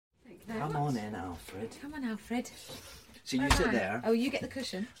Come on in, Alfred. Come on, Alfred. So you sit there. Oh, you get the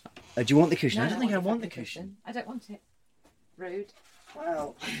cushion. Do you want the cushion? No, I don't think I want the cushion. I don't want it. Rude.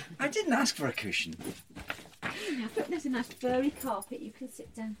 Well, I didn't ask for a cushion. Come on, Alfred. There's a nice furry carpet. You can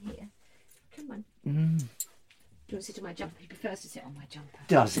sit down here. Come on. Do you want to sit on my jumper? He prefers to sit on my jumper.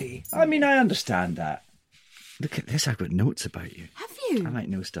 Does he? I mean, I understand that. Look at this. I've got notes about you. Have you? I might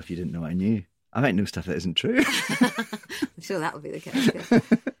know stuff you didn't know I knew. I might know stuff that isn't true. I'm sure that will be the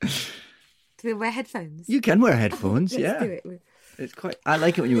case. Do we wear headphones? You can wear headphones, Let's yeah. do it. It's quite. I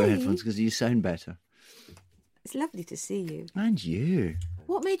like it when you wear headphones because you sound better. It's lovely to see you. And you.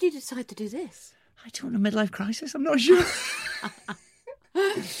 What made you decide to do this? I don't know, midlife crisis? I'm not sure.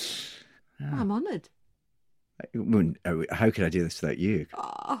 I'm honoured. How could I do this without you?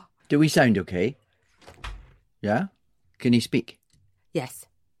 Oh. Do we sound okay? Yeah? Can you speak? Yes.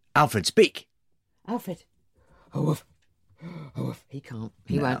 Alfred, speak! Alfred. Oh, he can't.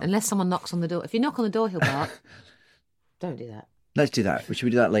 He won't. Unless someone knocks on the door. If you knock on the door, he'll bark. Don't do that. Let's do that. Should we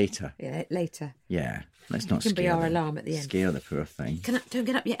do that later? Yeah, later. Yeah. Let's not It can be our them. alarm at the end. Scare the poor thing. Don't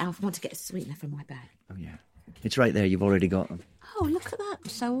get up yet, Alf. I want to get a sweetener from my bag. Oh, yeah. It's right there. You've already got them. Oh, look at that. I'm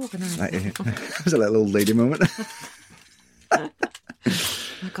so organised. That was a little old lady moment. Oh,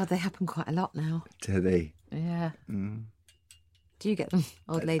 my God, they happen quite a lot now. Do they? Yeah. Do you get them,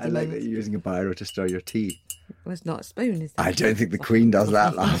 old lady I like moments? that you're using a biro to stir your tea. Well, it's not a spoon, is that? I don't think the Queen does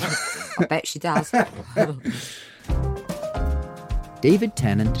that, love. I bet she does. David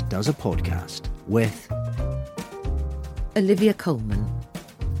Tennant does a podcast with Olivia Colman.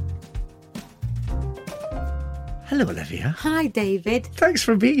 Hello, Olivia. Hi, David. Thanks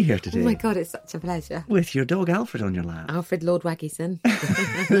for being here today. Oh, my God, it's such a pleasure. With your dog Alfred on your lap. Alfred Lord Waggyson.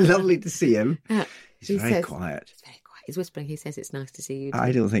 Lovely to see him. He's He very says- quiet. He's very quiet. He's whispering. He says it's nice to see you.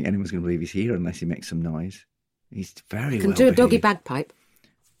 I don't think anyone's going to believe he's here unless he makes some noise. He's very Can well do a doggy behaved. bagpipe.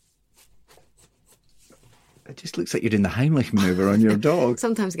 It just looks like you're doing the Heimlich maneuver on your dog.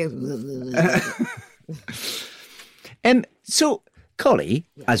 Sometimes it goes... So, Collie,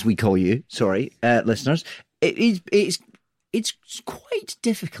 as we call you, sorry, listeners, it's quite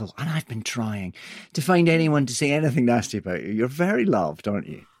difficult, and I've been trying to find anyone to say anything nasty about you. You're very loved, aren't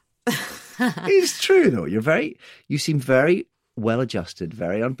you? It's true, though. You seem very well adjusted,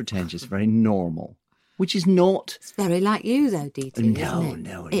 very unpretentious, very normal, which is not. It's very like you, though, DT, isn't it?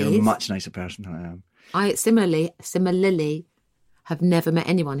 No, It you're a is. much nicer person than I am. I similarly have never met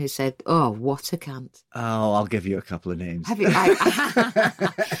anyone who said, "Oh, what a cunt." Oh, I'll give you a couple of names. Have you?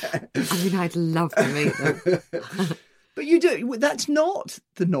 I mean, I'd love to meet them. But you do. That's not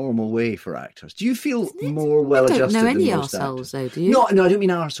the normal way for actors. Do you feel more well-adjusted I don't know any than most arseholes, actors? though, do you? No, I don't mean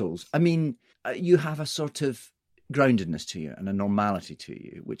arseholes. I mean, you have a sort of groundedness to you and a normality to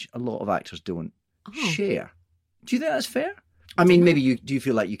you, which a lot of actors don't share. Do you think that's fair? I mean, maybe do you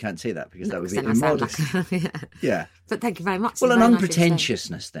feel like you can't say that because that would be Then I sound immodest? like, Yeah. But thank you very much. Well, It's an very nice of you to say.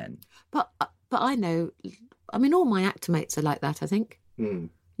 unpretentiousness then. But I know. I mean, all my actor mates are like that. I think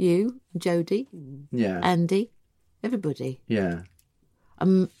you, Jodie, Yeah. Andy, everybody. Yeah.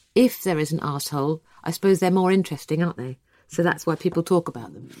 If there is an arsehole, I suppose they're more interesting, aren't they? So that's why people talk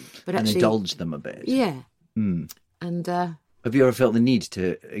about them. But And actually, indulge them a bit. yeah. Mm. And Have you ever felt the need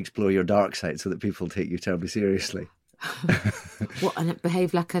to explore your dark side so that people take you terribly seriously? and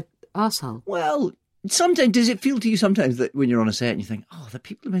behave like an arsehole. Well, sometimes, does it feel to you sometimes that when you're on a set and you think, oh, the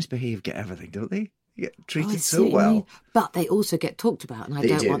people who misbehave get everything, don't they? You get treated I see so what you well. mean. But they also get talked about, and I They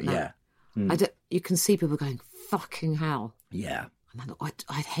don't do, want that. yeah. I don't. You can see people going, "Fucking hell!" Yeah. And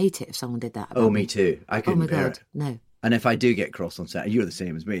I'd hate it if someone did that. Oh, about me too. I Oh couldn't my bear God, it. no. And if I do get cross on set, you're the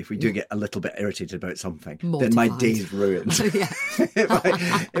same as me. If we do get a little bit irritated about something, then Mortified. my day's ruined. Yeah.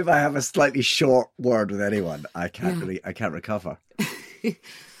 if I have a slightly short word with anyone, I can't recover.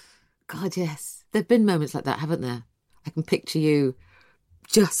 God, yes. There've been moments like that, haven't there? I can picture you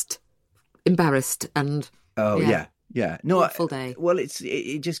just embarrassed and Oh yeah. No, full day. Well,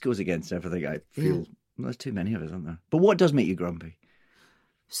 it just goes against everything I feel. Well, there's too many of us, aren't there? But what does make you grumpy?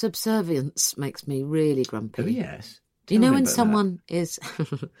 subservience makes me really grumpy. Oh yes. You know Tell me when about someone is...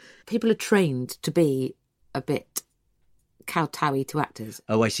 people are trained to be a bit kowtowy to actors.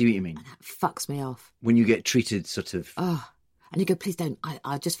 Oh, I see what you mean. That fucks me off. When you get treated sort of... Oh, and you go, please don't.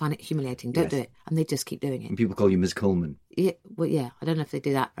 I just find it humiliating. Don't Yes. do it. And they just keep doing it. And people call you Ms. Coleman. Yeah, well, yeah. I don't know if they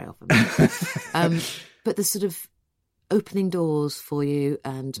do that very often. But the sort of opening doors for you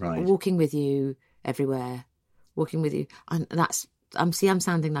and Right. walking with you everywhere, walking with you. And that's... I'm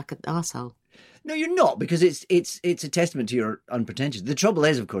sounding like an arsehole. No, you're not, because it's a testament to your unpretentious. The trouble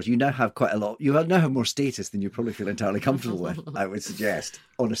is, of course, you now have quite a lot. You now have more status than you probably feel entirely comfortable with, I would suggest,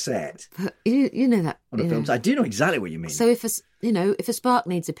 on a set, But you know that... on a you film. know. So I do know exactly what you mean. So if a spark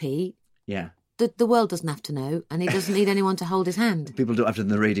needs a pee, Yeah. The world doesn't have to know, and he doesn't need anyone to hold his hand. People don't have to on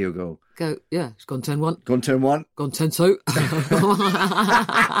the radio go, Yeah, it's gone turn one. go on turn one. Gone turn two.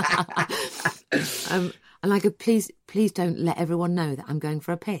 And I go, please don't let everyone know that I'm going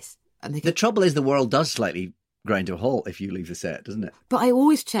for a piss. And they go, The trouble is the world does slightly grind to a halt if you leave the set, doesn't it? but I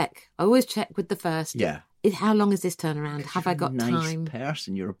always check. with the first. Yeah. How long is this turnaround? Have I got nice time?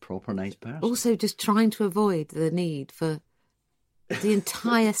 Person. You're a proper nice person. Also, just trying to avoid the need for the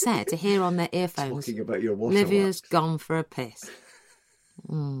entire set to hear on their earphones, Talking about your Olivia's waterworks. gone for a piss.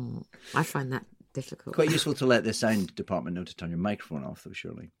 I find that difficult. Quite useful to let the sound department know to turn your microphone off, though,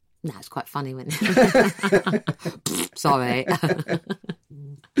 surely. No, it's quite funny when... Sorry.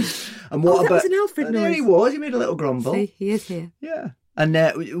 And what that about... was an Alfred There noise. he was. He made a little grumble. See, he is here. Yeah. And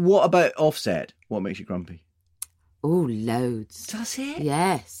what about offset? What makes you grumpy? Oh, loads. Does it?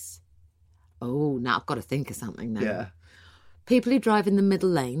 Yes. Oh, now I've got to think of something now. Yeah. People who drive in the middle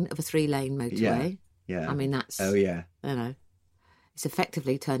lane of a 3-lane motorway. Yeah. I mean, that's... Oh, yeah. You know, it's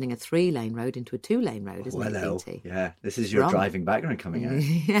effectively turning a 3-lane road into a 2-lane road, isn't it, Hello. BT? Yeah. This is your Wrong. driving background coming out.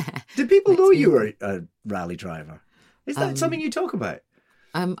 Yeah. Did people know Makes me- you were a rally driver? Is that something you talk about?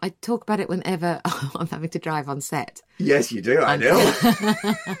 I talk about it whenever I'm having to drive on set. Yes, you do. I know.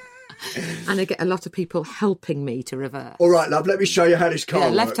 And I get a lot of people helping me to reverse. All right, love. Let me show you how this car Yeah,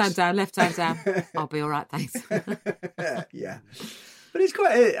 works. left hand down. I'll be all right, thanks. Yeah. But it's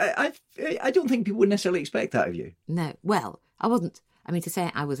quite... I don't think people would necessarily expect that of you. No, well, I wasn't. I mean, to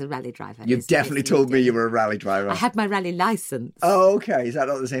say I was a rally driver. You've definitely told me you were a rally driver. I had my rally licence. Oh, okay. Is that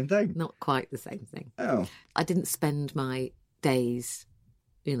not the same thing? Not quite the same thing. Oh. I didn't spend my days,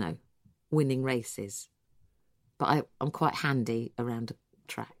 winning races. But I'm quite handy around a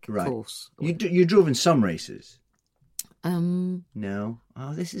track course. You drove in some races? Um, No.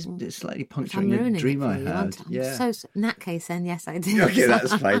 Oh, this is slightly I'm puncturing a ruining dream it for I you, had. aren't I? Yeah. So in that case, then yes, I did. Okay,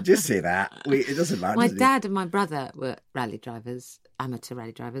 that's fine. Just say that. It doesn't matter. My does it? dad and my brother were rally drivers, amateur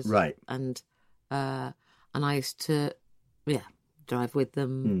rally drivers, Right. And I used to, drive with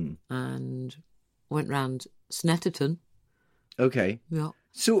them and went round Snetterton. Okay. Yeah.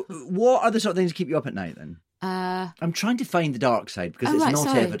 So, what are the sort of things that keep you up at night then? I'm trying to find the dark side because it's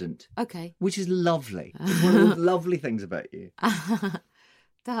not evident. Okay. Which is lovely. It's one of the lovely things about you.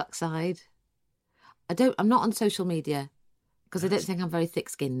 Dark side. I'm not on social media because I don't think I'm very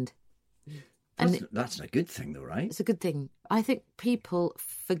thick-skinned. That's a good thing, though, right? It's a good thing. I think people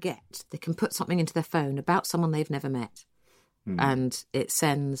forget they can put something into their phone about someone they've never met, and it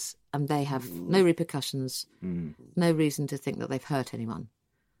sends, and they have no repercussions, no reason to think that they've hurt anyone.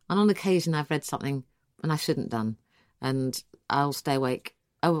 And on occasion, I've read something and I shouldn't done, and I'll stay awake.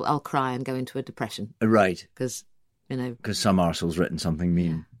 I'll cry and go into a depression. Right. Because, Because some arsehole's written something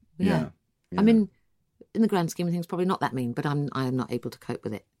mean. Yeah. I mean, in the grand scheme of things, probably not that mean, but I'm not able to cope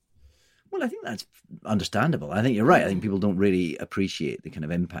with it. Well, I think that's understandable. I think you're right. I think people don't really appreciate the kind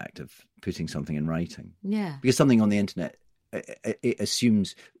of impact of putting something in writing. Yeah. Because something on the internet, it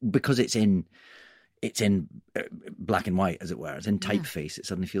assumes, because it's in black and white, as it were, it's in typeface, it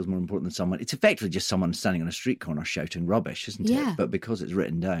suddenly feels more important than someone. It's effectively just someone standing on a street corner shouting rubbish, isn't it? But because it's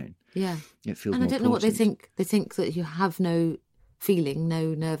written down, it feels more And I don't know what they potent. think. They think that you have no feeling,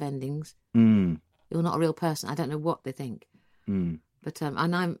 no nerve endings. Mm. You're not a real person. I don't know what they think. Mm. But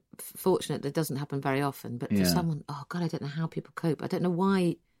and I'm fortunate that it doesn't happen very often. But for someone, oh God, I don't know how people cope. I don't know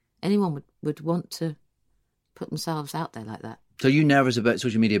why anyone would want to put themselves out there like that. So are you nervous about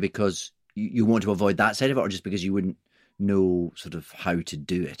social media because you want to avoid that side of it, or just because you wouldn't know sort of how to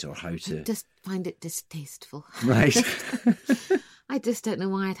do it or how to... I just find it distasteful. Right. I just don't know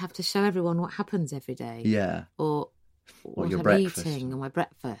why I'd have to show everyone what happens every day. Yeah. Or what your I'm breakfast. eating, or my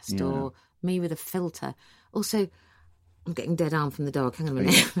breakfast, Yeah. or me with a filter. Also, I'm getting dead arm from the dog. Hang on a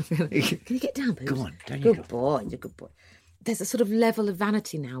minute. Can you get down, please? Go on, down you Good boy, you're a good boy. There's a sort of level of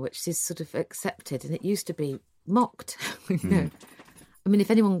vanity now which is sort of accepted, and it used to be mocked. You know? I mean,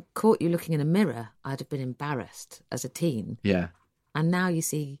 if anyone caught you looking in a mirror, I'd have been embarrassed as a teen. Yeah. And now you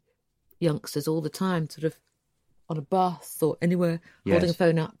see youngsters all the time, sort of on a bus or anywhere, holding a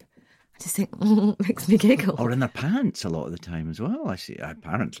phone up. I just think, it makes me giggle. Or in their pants a lot of the time as well, I see.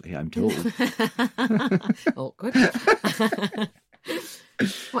 Apparently, I'm told. Awkward.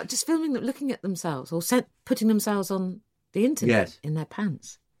 What, just filming them, looking at themselves, or putting themselves on the internet in their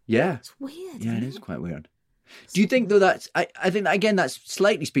pants? Yeah. It's weird. Yeah, it is quite weird. Do you think, though, that's... I think, again, that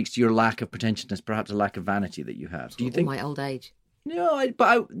slightly speaks to your lack of pretentiousness, perhaps a lack of vanity that you have. Do you think... my old age. No,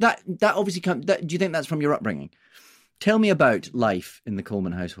 that obviously comes... do you think that's from your upbringing? Tell me about life in the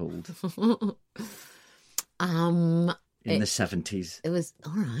Colman household. In the 70s. It was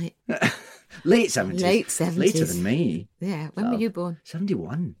all right. Late 70s. Late 70s. Later than me. Yeah. When were you born?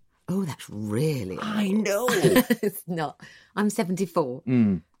 71. Oh, that's really old. I know. It's not. I'm 74.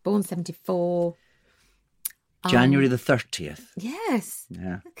 Born 74. January the 30th. Yes.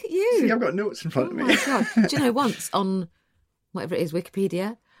 Yeah. Look at you. See, I've got notes in front Oh of me. my God. Do you know, once on whatever it is,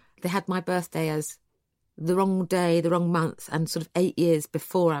 Wikipedia, they had my birthday as the wrong day, the wrong month, and sort of 8 years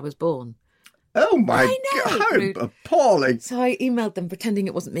before I was born. Oh my Rude. God, appalling. So I emailed them pretending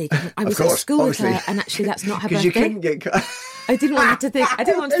it wasn't me. 'Cause I was course, at school obviously. with her, and actually that's not her Because birthday. you couldn't get cut. I didn't want her to think. I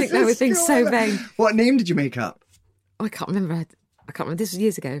didn't want to think they were being so vain. What name did you make up? I can't remember. I can't remember. This was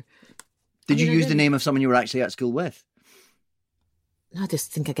years ago. Did you I use the didn't. name of someone you were actually at school with? I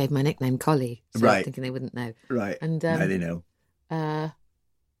just think I gave my nickname Collie, so Right. thinking they wouldn't know. Right. And Now they know.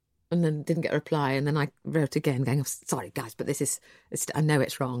 And then didn't get a reply, and then I wrote again going, "I'm sorry guys, but I know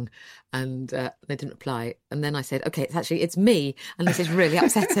it's wrong," and they didn't reply. And then I said, "Okay, it's me, and this is really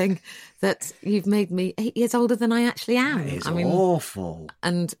upsetting that you've made me 8 years older than I actually am." It's awful.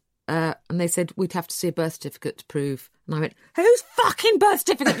 And they said we'd have to see a birth certificate to prove. And I went, "Whose fucking birth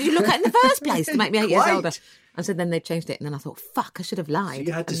certificate did you look at in the first place to make me 8 years Quite. older?" And so then they changed it, and then I thought, "Fuck, I should have lied." So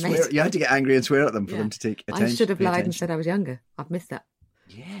you had to and swear. You had to get angry and swear at them for Yeah. them to take attention. I should have pay lied and attention. said I was younger. I've missed that.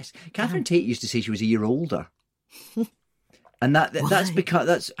 Yes, Catherine Tate used to say she was a year older, and that's Why?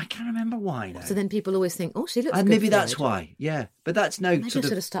 because I can't remember why now. So then people always think, "Oh, she looks And good maybe for her that's age." why. Yeah, but that's now Maybe I sort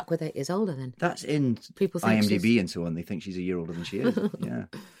should of have stuck with 8 years older then. that's in People think IMDb and so on. They think she's a year older than she is. Yeah.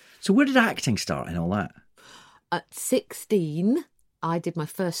 So where did acting start and all that? At 16, I did my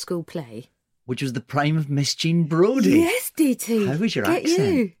first school play. Which was the prime of Miss Jean Brodie. Yes, DT. How was your Get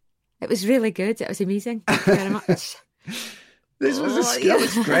accent? you. It was really good. It was amusing. Thank you very much. This was a Oh, skill. yeah.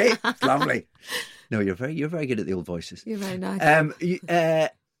 It's great. It's lovely. No, you're very good at the old voices. You're very nice.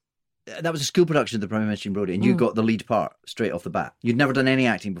 That was a school production of the prime of Miss Jean Brodie, and you got the lead part straight off the bat. You'd never done any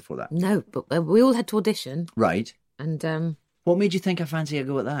acting before that, No, but we all had to audition. right? And What made you think I fancy a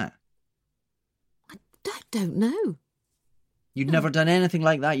go at that? I don't know. You'd never done anything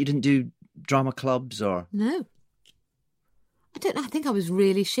like that. You didn't do drama clubs or No. I don't know. I think I was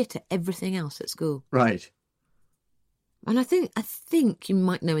really shit at everything else at school. right. And I think you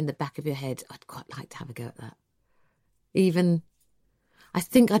might know in the back of your head, I'd quite like to have a go at that. I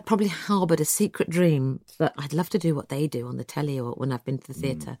think I'd probably harboured a secret dream that I'd love to do what they do on the telly or when I've been to the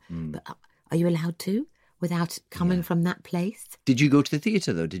theatre. But are you allowed to without coming from that place? Did you go to the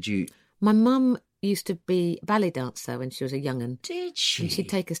theatre though? Did you? My mum used to be a ballet dancer when she was a young'un. Did she? And she'd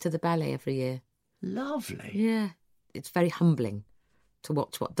take us to the ballet every year. Lovely. Yeah. It's very humbling to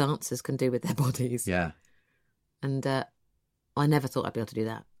watch what dancers can do with their bodies. Yeah. And I never thought I'd be able to do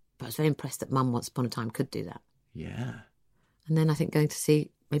that. But I was very impressed that Mum once upon a time could do that. Yeah. And then I think going to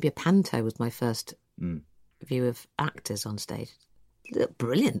see maybe a panto was my first view of actors on stage.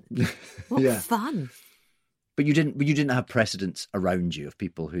 Brilliant. What Yeah. fun. But you didn't have precedents around you of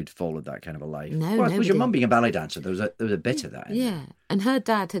people who'd followed that kind of a life. No, well, I suppose your nobody. mum being a ballet dancer, there was a bit of that. In Yeah. And her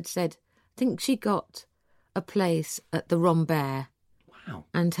dad had said, I think she got a place at the Rambert. Wow.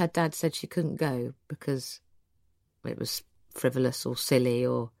 And her dad said she couldn't go because it was frivolous or silly,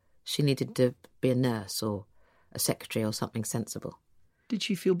 or she needed to be a nurse or a secretary or something sensible. Did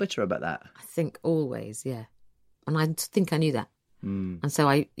she feel bitter about that? I think always, yeah. And I think I knew that. And so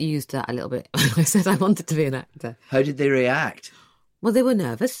I used that a little bit. I said I wanted to be an actor. How did they react? Well, they were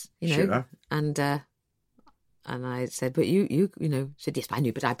nervous, you know. Sure. And I said, but you know, she said, yes, I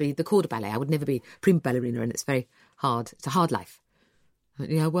knew, but I'd be the corps de ballet. I would never be prima ballerina, and it's very hard. It's a hard life. I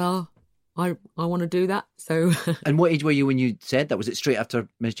went, yeah, well, I want to do that. So And what age were you when you said that? Was it straight after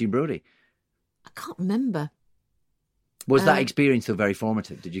Miss Jean Brodie? I can't remember. Was that experience so very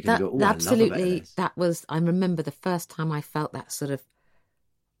formative? Did you kind of go, oh, absolutely, I love a bit of this? that was. I remember the first time I felt that sort of.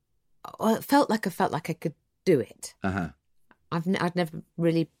 Well, it felt like I could do it. Uh-huh. I'd never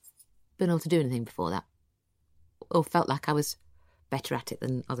really been able to do anything before that, or felt like I was better at it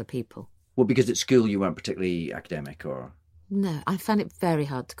than other people. Well, because at school you weren't particularly academic, or No, I found it very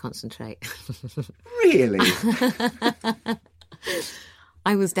hard to concentrate. really?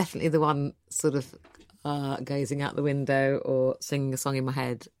 I was definitely the one sort of gazing out the window or singing a song in my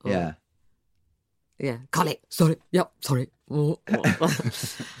head. Or, Yeah. Yeah. Collie, sorry. Yep, sorry.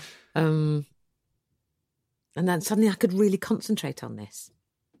 And then suddenly I could really concentrate on this.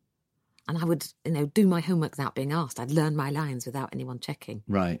 And I would, do my homework without being asked. I'd learn my lines without anyone checking.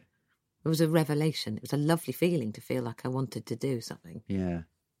 Right. It was a revelation. It was a lovely feeling to feel like I wanted to do something. Yeah.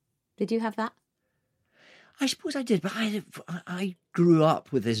 Did you have that? I suppose I did, but I grew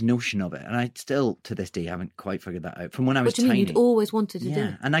up with this notion of it, and I still, to this day, haven't quite figured that out. From when I was What do you tiny. mean? You'd always wanted to do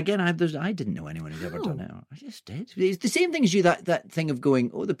it? And again, I didn't know anyone who'd ever done it. I just did. It's the same thing as you, that thing of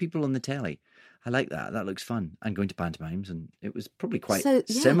going, oh, the people on the telly. I like that. That looks fun. And going to pantomimes, and it was probably quite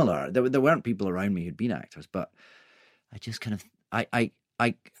similar. There weren't people around me who'd been actors, but I just kind of, I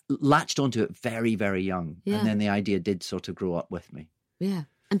latched onto it very, very young. Yeah. And then the idea did sort of grow up with me. Yeah.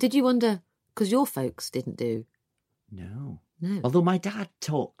 And did you wonder, because your folks didn't do? No. No. Although my dad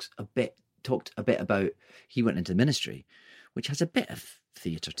talked a bit about, he went into the ministry, which has a bit of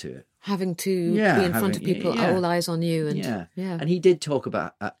theatre to it. Having to be in front of people, all eyes on you. And, yeah. And he did talk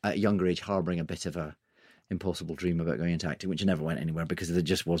about, at a younger age, harbouring a bit of a impossible dream about going into acting, which never went anywhere because there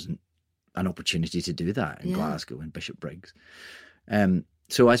just wasn't an opportunity to do that in Glasgow and Bishopbriggs.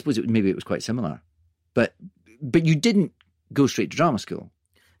 So I suppose maybe it was quite similar. But you didn't go straight to drama school?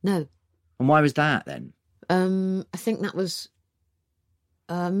 No. And why was that then? I think that was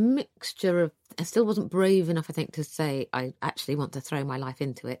a mixture of... I still wasn't brave enough, I think, to say I actually want to throw my life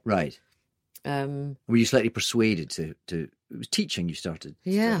into it. Right. Were you slightly persuaded to... It was teaching you started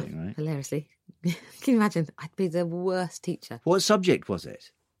studying, right? Hilariously. Can you imagine? I'd be the worst teacher. What subject was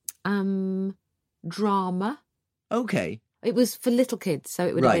it? Drama. Okay. It was for little kids, so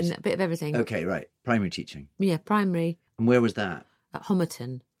it would have been a bit of everything. Okay, right. Primary teaching. Yeah, primary. And where was that? At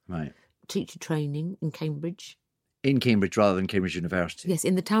Homerton. Right. Teacher training in Cambridge. In Cambridge rather than Cambridge University? Yes,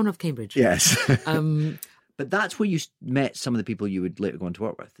 in the town of Cambridge. Yes. But that's where you met some of the people you would later go on to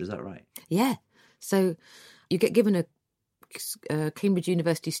work with, is that right? Yeah. So you get given a Cambridge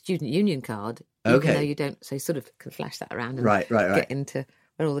University Student Union card, even though you don't, so you sort of can flash that around and get into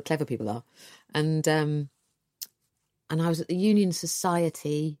where all the clever people are. And I was at the Union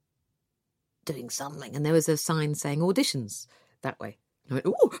Society doing something, and there was a sign saying auditions that way. I went,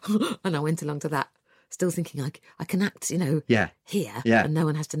 ooh, and I went along to that, still thinking I can act, here, and no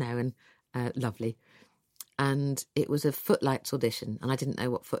one has to know, and lovely. And it was a Footlights audition, and I didn't know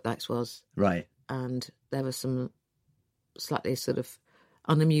what Footlights was. Right. And there were some slightly sort of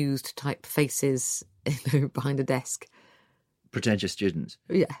unamused type faces, behind a desk. Pretentious students.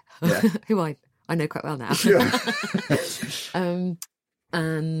 Yeah. Who I know quite well now. Sure.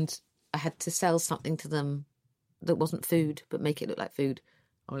 And I had to sell something to them that wasn't food, but make it look like food.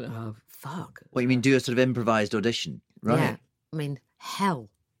 I went, oh, fuck. What, you mean do a sort of improvised audition? Right. Yeah. I mean, hell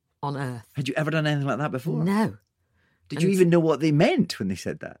on earth. Had you ever done anything like that before? No. Did you even know what they meant when they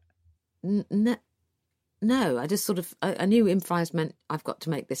said that? No, I just sort of, I knew improvised meant I've got to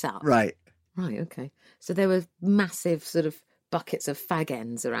make this up. Right. Right, okay. So there were massive sort of buckets of fag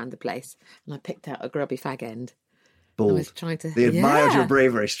ends around the place, and I picked out a grubby fag end. Bold. I was trying to... They admired your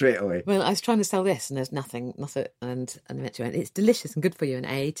bravery straight away. Well, I was trying to sell this, and there's nothing, and eventually went, it's delicious and good for you, and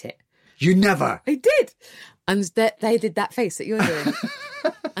I ate it. You never? I did. And they did that face that you're doing.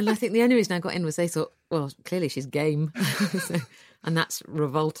 And I think the only reason I got in was they thought, well, clearly she's game. And that's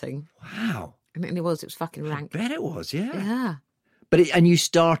revolting. Wow. And it was fucking rank. I bet it was, yeah. Yeah. But and you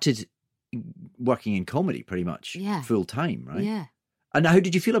started working in comedy pretty much full time, right? Yeah. And how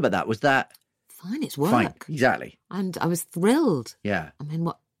did you feel about that? Was that... Fine, it's work. Fine, exactly. And I was thrilled. Yeah. I mean,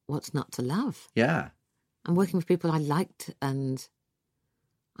 what's not to love? Yeah. And working with people I liked, and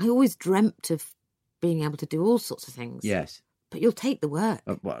I always dreamt of being able to do all sorts of things. Yes. But you'll take the work.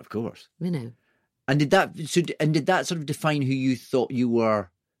 Well, of course. And did that sort of define who you thought you were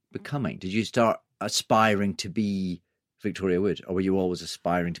becoming? Did you start aspiring to be Victoria Wood, or were you always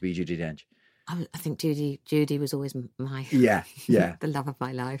aspiring to be Judi Dench? I think Judy was always my the love of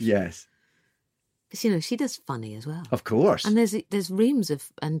my life. Yes. But she does funny as well. Of course. And there's reams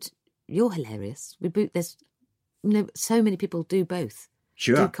of, and you're hilarious. There's so many people do both.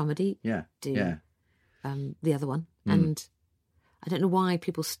 Sure. Do comedy. Yeah. Do the other one. And I don't know why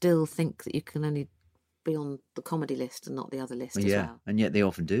people still think that you can only be on the comedy list and not the other list as well. And yet they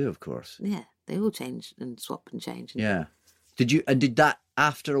often do, of course. Yeah, they all change and swap and change. Yeah. Did that,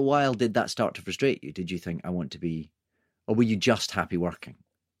 after a while, did that start to frustrate you? Did you think, I want to be, or were you just happy working?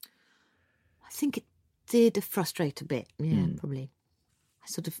 I think it did frustrate a bit, probably. I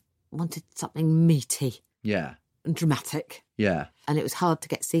sort of wanted something meaty. Yeah. And dramatic. Yeah. And it was hard to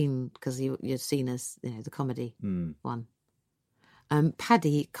get seen because you're seen as, the comedy one.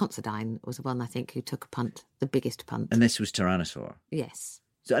 Paddy Considine was the one, I think, who took a punt, the biggest punt. And this was Tyrannosaur? Yes.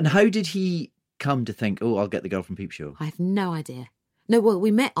 So, and how did he come to think, I'll get the girl from Peep Show? I have no idea. No, well,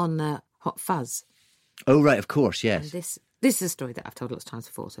 we met on Hot Fuzz. Oh, right, of course, yes. And this is a story that I've told lots of times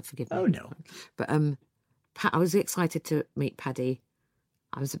before, so forgive me. Oh, no. But I was excited to meet Paddy.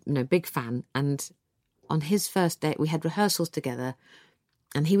 I was a big fan. And on his first day, we had rehearsals together.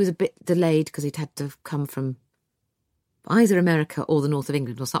 And he was a bit delayed because he'd had to come from either America or the north of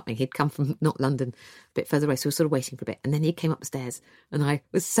England or something. He'd come from not London, a bit further away, so we were sort of waiting for a bit. And then he came up the stairs and I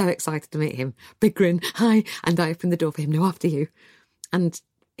was so excited to meet him. Big grin, hi. And I opened the door for him, no, after you. And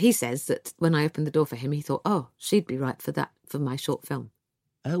he says that when I opened the door for him, he thought, oh, she'd be right for that, for my short film.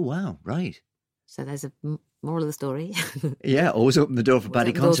 Oh, wow, right. So there's a moral of the story. Yeah, always open the door for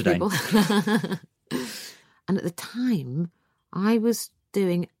Paddy Considine. And at the time, I was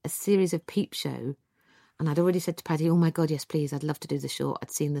doing a series of Peep Show, and I'd already said to Paddy, oh my God, yes, please, I'd love to do the short.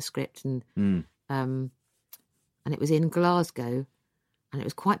 I'd seen the script, and it was in Glasgow, and it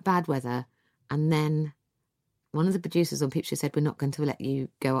was quite bad weather. And then one of the producers on Peep Show said, we're not going to let you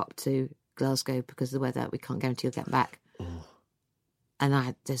go up to Glasgow because of the weather. We can't guarantee you'll get back. Oh.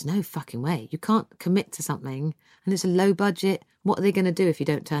 And there's no fucking way. You can't commit to something, and it's a low budget. What are they going to do if you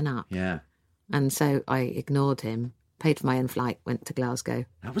don't turn up? Yeah. And so I ignored him, paid for my own flight, went to Glasgow.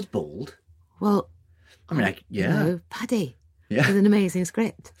 That was bold. Well, I mean, Paddy, yeah, with an amazing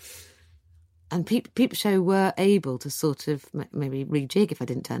script. And Peep Show were able to sort of maybe rejig if I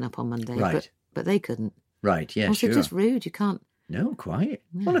didn't turn up on Monday, right? But they couldn't. Right? Yeah, also, sure. just rude. You can't. No, quite.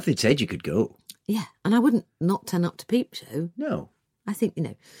 Yeah. Well, if they'd said you could go. Yeah, and I wouldn't not turn up to Peep Show. No. I think,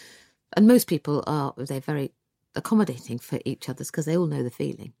 and most people they're very accommodating for each other's because they all know the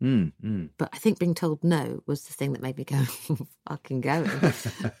feeling. But I think being told no was the thing that made me go, fucking going.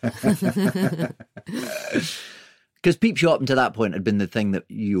 Because Peep Show up until that point had been the thing that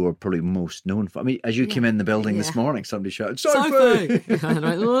you were probably most known for. I mean, as you came in the building this morning, somebody shouted, Sophie! And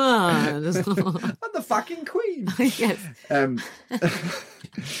I went, I'm the fucking queen. Yes.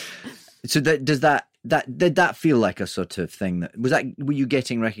 So did that feel like a sort of thing were you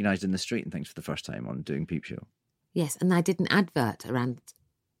getting recognised in the street and things for the first time on doing Peep Show? Yes, and I did an advert around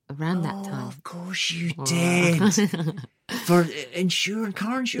that time. Of course you did. For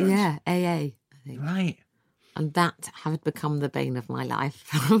car insurance? Yeah, AA, I think. Right. And that had become the bane of my life.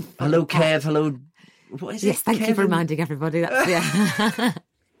 Hello, Kev. Hello. What is it? Yes, thank you for reminding everybody. That's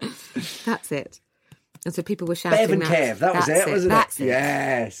it. And so people were shouting. Bev and Kev, that was it, wasn't it? That's it.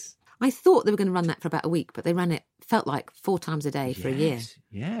 Yes. I thought they were going to run that for about a week, but they ran it, felt like 4 times a day for a year.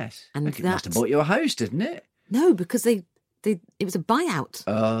 Yes. And it must have bought you a house, didn't it? No, because it was a buyout.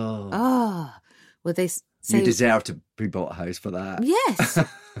 Oh. Well, they say... You deserve to be bought a house for that. Yes.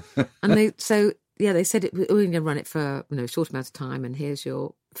 And they said we're going to run it for a short amount of time, and here's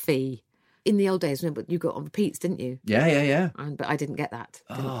your fee. In the old days, but you got on repeats, didn't you? Yeah. But I didn't get that.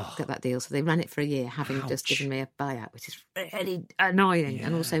 Didn't get that deal. So they ran it for a year, having just given me a buyout, which is really annoying. Yeah.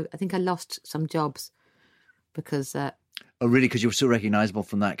 And also, I think I lost some jobs because... oh, really? Because you were so recognisable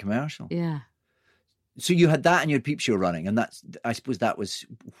from that commercial? Yeah. So you had that and you had Peep Show running, and I suppose that was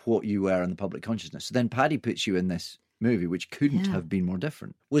what you were in the public consciousness. So then Paddy puts you in this movie, which couldn't have been more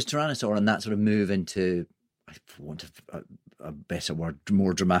different. Was Tyrannosaur and that sort of move into... for want of a better word,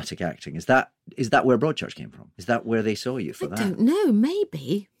 more dramatic acting. Is that where Broadchurch came from? Is that where they saw you for that? I don't know.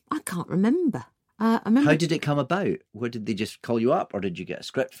 Maybe. I can't remember. I remember. How did it come about? Where did they just call you up, or did you get a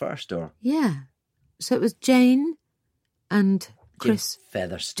script first? Or yeah, so it was Jane and Chris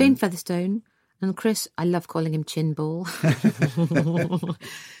Featherstone. Jane Featherstone and Chris. I love calling him Chinball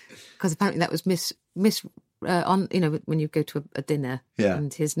because apparently that was Miss. On when you go to a dinner,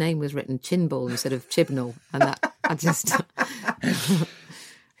 and his name was written Chinball instead of Chibnall, and that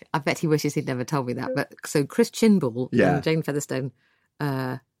I bet he wishes he'd never told me that. But so Chris Chinball and Jane Featherstone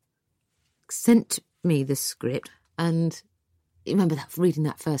sent me the script, and you remember that reading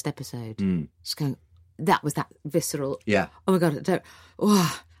that first episode, just going, that was that visceral. Yeah. Oh my God,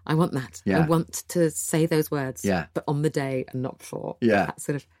 I want that. Yeah. I want to say those words. Yeah. But on the day and not before. Yeah. That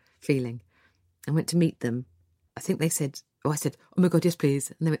sort of feeling. I went to meet them. I think they said, I said, oh my God, yes,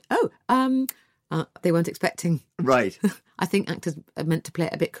 please. And they went, they weren't expecting. Right. I think actors are meant to play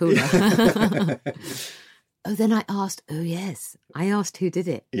it a bit cooler. Then I asked, I asked who did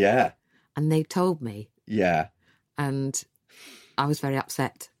it. Yeah. And they told me. Yeah. And I was very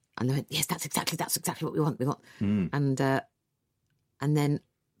upset. And they went, yes, that's exactly what we want. And then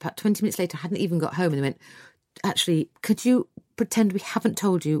about 20 minutes later, I hadn't even got home, and they went, actually, could you pretend we haven't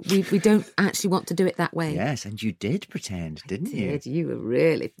told you? We don't actually want to do it that way. Yes, and you did pretend, didn't you? You were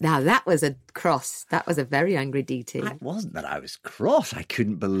really... Now, that was a cross. That was a very angry DT. It wasn't that I was cross. I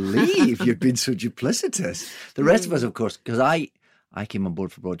couldn't believe you'd been so duplicitous. The rest of us, of course, because I came on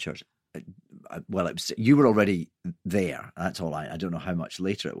board for Broadchurch. Well, you were already there. That's all. I don't know how much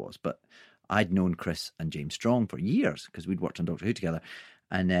later it was, but I'd known Chris and James Strong for years because we'd worked on Doctor Who together.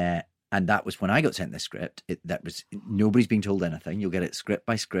 And that was when I got sent this script. That was nobody's being told anything. You'll get it script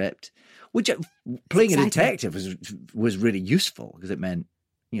by script, which playing a detective was really useful because it meant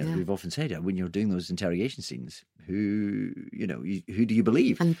You know, we've often said when you're doing those interrogation scenes, who do you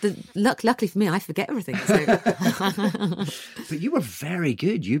believe? And luckily for me, I forget everything. So. But you were very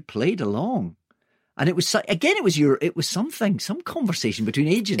good. You played along. And it was some conversation between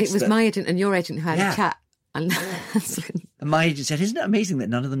agents. It was my agent and your agent who had a chat. And my agent said, "Isn't it amazing that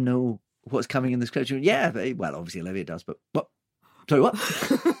none of them know what's coming in the script?" Yeah, well, obviously Olivia does, but what? Sorry, what?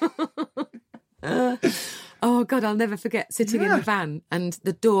 Oh God, I'll never forget sitting in the van and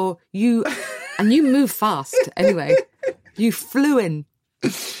the door. You move fast anyway. You flew in. I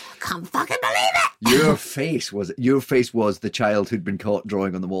can't fucking believe it. Your face was the child who'd been caught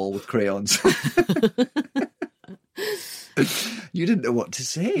drawing on the wall with crayons. You didn't know what to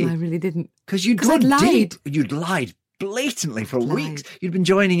say. I really didn't. Because you'd lied. You'd lied blatantly for weeks. You'd been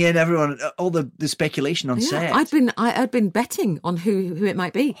joining in everyone, all the speculation on set. I'd been betting on who it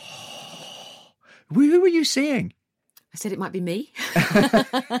might be. Who were you saying? I said it might be me.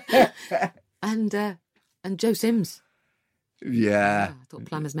 and Joe Sims. Yeah. I thought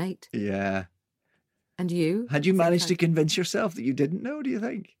Plumber's Mate. Yeah. And you? Had you managed to convince yourself that you didn't know, do you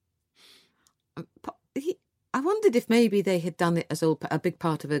think? I wondered if maybe they had done it as a big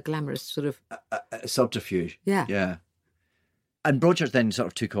part of a glamorous sort of... A subterfuge. Yeah. Yeah. And Broadchurch then sort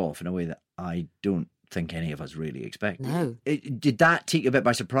of took off in a way that I don't think any of us really expected. No. Did that take you a bit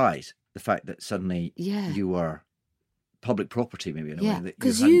by surprise? The fact that suddenly you were public property, maybe in a way that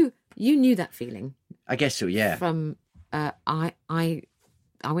because you knew that feeling. I guess so. Yeah. From I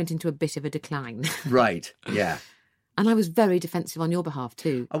went into a bit of a decline. Right. Yeah. And I was very defensive on your behalf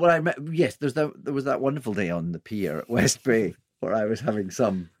too. Well, yes. There was that wonderful day on the pier at West Bay where I was having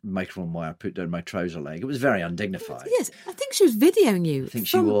some microphone wire put down my trouser leg. It was very undignified. Yes, I think she was videoing you. I think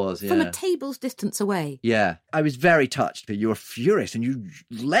she was, from a table's distance away. Yeah, I was very touched, but you were furious and you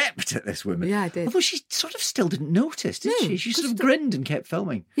leapt at this woman. Yeah, I did. Although she sort of still didn't notice, did she? She sort of grinned and kept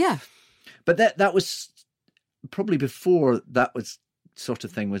filming. Yeah. But that was probably before that was sort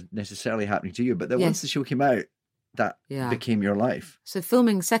of thing was necessarily happening to you. But then once the show came out, that became your life. So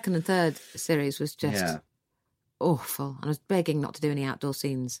filming second and third series was just awful. And I was begging not to do any outdoor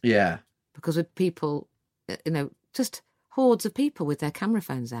scenes. Yeah. Because with people, just hordes of people with their camera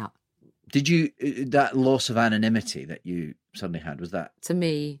phones out. Did you, that loss of anonymity that you suddenly had, was that? To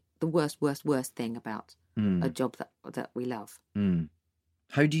me, the worst thing about a job that we love. Mm.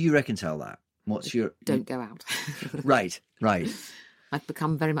 How do you reconcile that? What's your... Don't go out. Right. I've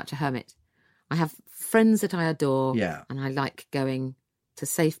become very much a hermit. I have friends that I adore. Yeah. And I like going to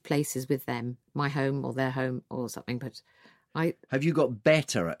safe places with them, my home or their home or something. But have you got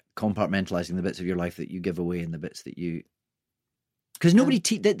better at compartmentalising the bits of your life that you give away and the bits that you... Because nobody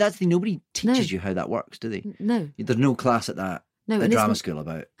teaches you how that works, do they? No. There's no class at that drama school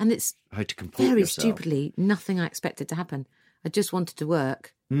about and it's how to comport very yourself. Stupidly, nothing I expected to happen. I just wanted to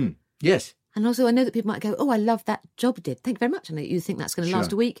work. Mm. Yes. And also I know that people might go, oh, I love that job you did. Thank you very much. And you think that's going to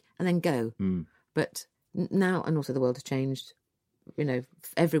last a week and then go. Mm. But now, and also the world has changed.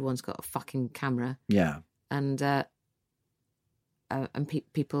 Everyone's got a fucking camera. Yeah. And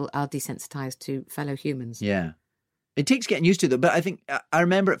people are desensitised to fellow humans. Yeah. It takes getting used to that. But I think, I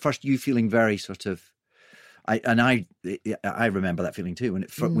remember at first you feeling very sort of, I remember that feeling too.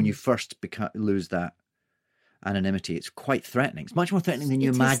 When you first lose that anonymity, it's quite threatening. It's much more threatening than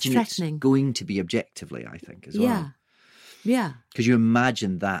you imagine it's going to be objectively, I think, as well. Yeah. Because you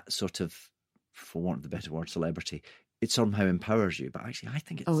imagine that sort of, for want of the better word, celebrity, it somehow empowers you. But actually, I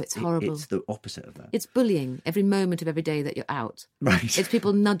think it's horrible. It's the opposite of that. It's bullying every moment of every day that you're out. Right. It's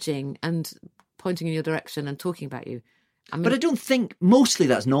people nudging and pointing in your direction and talking about you. But I don't think, mostly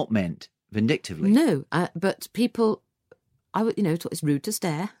that's not meant vindictively. No, but people, it's rude to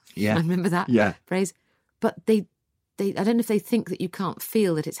stare. Yeah. I remember that phrase. But they, I don't know if they think that you can't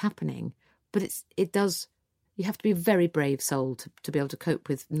feel that it's happening, but it does. You have to be a very brave soul to be able to cope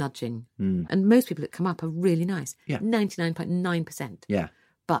with nudging. Mm. And most people that come up are really nice. Yeah. 99.9%. Yeah.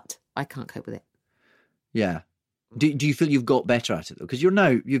 But I can't cope with it. Yeah. Do you feel you've got better at it though? Because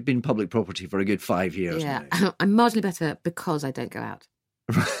you've been public property for a good 5 years now. I'm marginally better because I don't go out.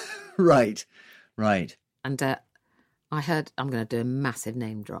 Right. And I heard I'm going to do a massive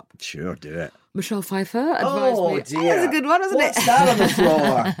name drop. Sure, do it. Michelle Pfeiffer advised me. Dear. Oh, that's a good one, isn't it? What's that on the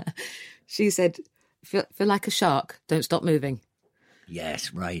floor? She said, feel like a shark, don't stop moving.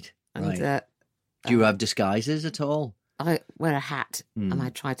 Yes, right. And, do you have disguises at all? I wear a hat and I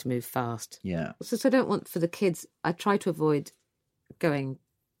try to move fast. Yeah. So I don't want, for the kids, I try to avoid going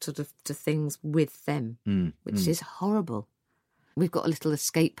sort of to things with them, which is horrible. We've got a little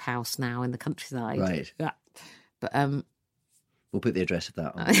escape house now in the countryside. Right. Yeah. But we'll put the address of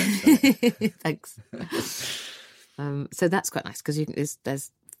that on the website. Thanks. So that's quite nice because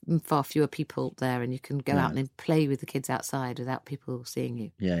there's far fewer people there, and you can go out and play with the kids outside without people seeing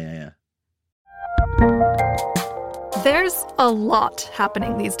you. Yeah. There's a lot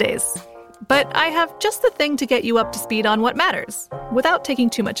happening these days. But I have just the thing to get you up to speed on what matters, without taking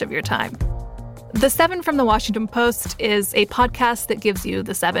too much of your time. The 7 from the Washington Post is a podcast that gives you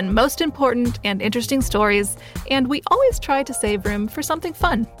the 7 most important and interesting stories, and we always try to save room for something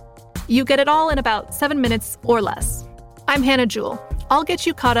fun. You get it all in about 7 minutes or less. I'm Hannah Jewell. I'll get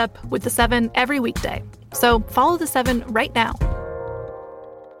you caught up with the 7 every weekday. So follow the 7 right now.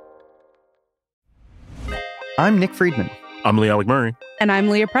 I'm Nick Friedman. I'm Lee Alec Murray. And I'm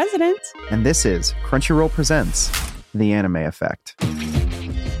Leah President. And this is Crunchyroll Presents The Anime Effect.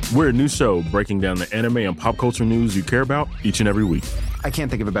 We're a new show breaking down the anime and pop culture news you care about each and every week. I can't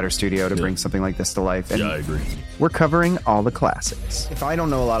think of a better studio to bring something like this to life. And I agree. We're covering all the classics. If I don't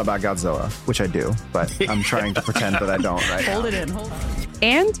know a lot about Godzilla, which I do, but I'm trying to pretend that I don't right now. Hold it in.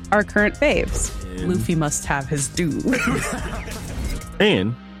 And our current faves. Luffy must have his due.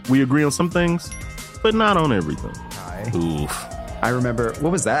 And we agree on some things, but not on everything. Oof. I remember,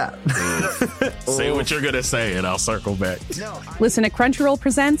 what was that? Say what you're going to say and I'll circle back. Listen to Crunchyroll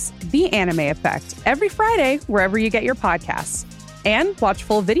Presents The Anime Effect every Friday, wherever you get your podcasts. And watch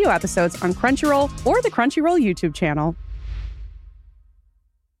full video episodes on Crunchyroll or the Crunchyroll YouTube channel.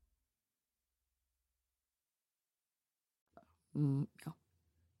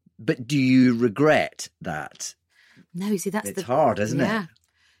 But do you regret that? No, you see, It's hard, isn't it? Yeah,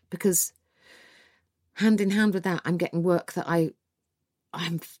 because hand in hand with that, I'm getting work that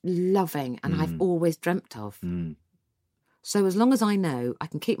I'm loving and I've always dreamt of. So as long as I know I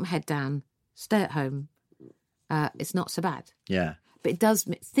can keep my head down, stay at home, it's not so bad. Yeah. But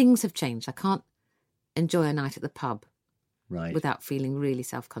things have changed. I can't enjoy a night at the pub without feeling really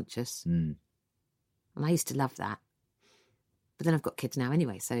self-conscious. And I used to love that. But then I've got kids now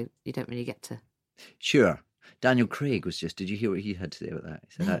anyway, so you don't really get to... Sure. Daniel Craig did you hear what he had to say about that?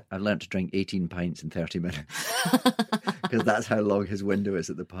 He said, I learned to drink 18 pints in 30 minutes. Because that's how long his window is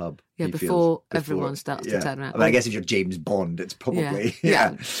at the pub. Yeah, before everyone starts to turn around. I mean, I guess if you're James Bond, it's probably,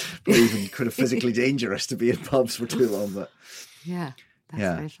 probably even kind of physically dangerous to be in pubs for too long. But yeah,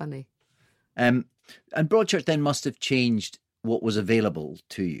 that's very funny. And Broadchurch then must have changed what was available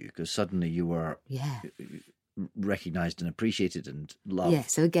to you, because suddenly you were recognised and appreciated and loved. Yeah,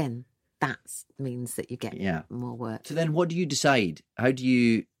 so again, that means that you get more work. So then what do you decide? How do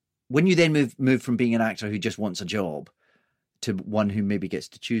you, when you then move from being an actor who just wants a job to one who maybe gets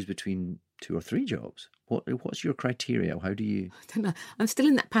to choose between 2 or 3 jobs, what's your criteria? How do you... I don't know. I'm still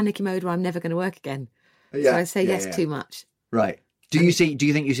in that panicky mode where I'm never going to work again. So I say yes too much. Right. Do you think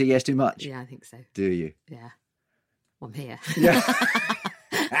you say yes too much? Yeah, I think so. Do you? Yeah. Well, I'm here. Yeah.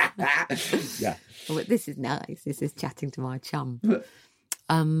 Yeah. Oh, this is nice. This is chatting to my chum.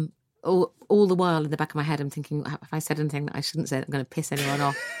 All the while in the back of my head, I'm thinking, have I said anything that I shouldn't say? I'm going to piss anyone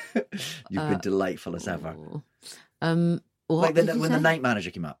off. You've been delightful as ever. When the Night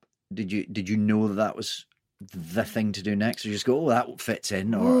Manager came up, did you know that was the thing to do next? Or you just go, that fits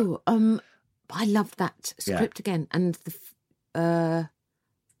in? Or I loved that script again, and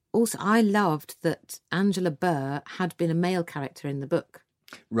also I loved that Angela Burr had been a male character in the book.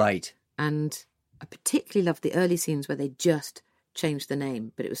 Right. And I particularly loved the early scenes where they just changed the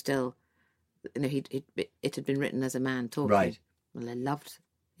name, but it was still, it had been written as a man talking. Right. Well, I loved,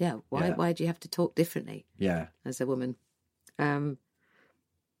 why do you have to talk differently? Yeah. As a woman. And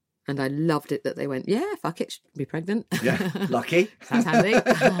I loved it that they went, fuck it, should be pregnant. Yeah, lucky. Sounds handy.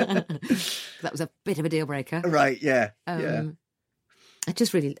 That was a bit of a deal breaker. Right, yeah. I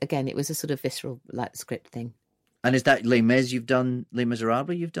just really, again, it was a sort of visceral, like, script thing. And is that Les Mis you've done, Les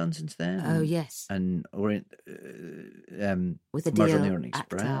Miserables you've done since then? Oh, yes. And with the Murder on the Orient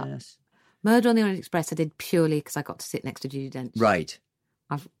Express. Murder on the Orient Express I did purely because I got to sit next to Judi Dench. Right.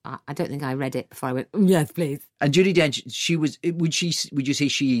 I don't think I read it before I went, yes, please. And Judi Dench, would you say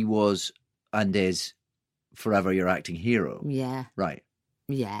she was and is forever your acting hero? Yeah. Right.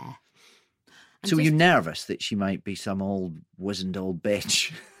 Yeah. So were you nervous that she might be some old wizened old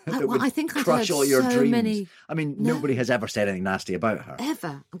bitch that would I think I've crush heard all your so dreams? Many... I mean, nobody has ever said anything nasty about her. Ever.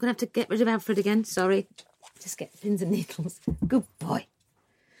 I'm going to have to get rid of Alfred again. Sorry. Just get pins and needles. Good boy.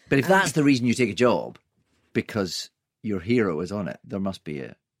 But if that's the reason you take a job, because your hero is on it, there must be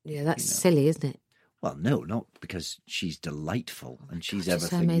a... Yeah, that's silly, isn't it? Well, no, not because she's delightful and she's God,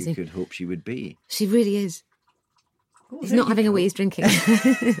 everything so you could hope she would be. She really is. He's not having a wee, he's drinking.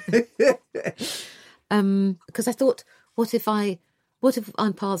 Because I thought, what if our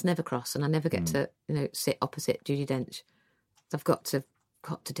paths never cross and I never get to, sit opposite Judi Dench? I've got to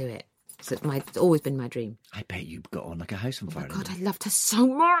do it. So it's always been my dream. I bet you got on like a house on Oh fire. my God, didn't I loved her so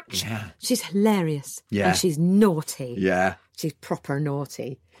much. Yeah. She's hilarious. Yeah. And she's naughty. you? Yeah. She's proper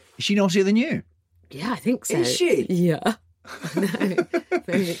naughty. Is she naughtier than you? Yeah, I think so. Is she? Yeah. No.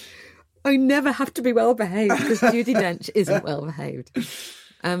 I never have to be well behaved because Judi Dench isn't well behaved.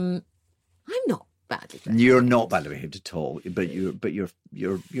 I'm not badly behaved. You're not badly behaved at all, but you're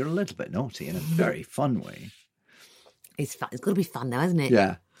a little bit naughty in a very fun way. It's fun. It's got to be fun, though, hasn't it?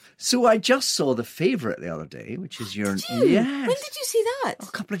 Yeah. So I just saw The Favourite the other day, which is your Did you? Yes. When did you see that?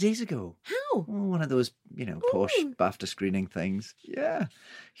 A couple of days ago. How? Oh, one of those, posh BAFTA screening things. Yeah.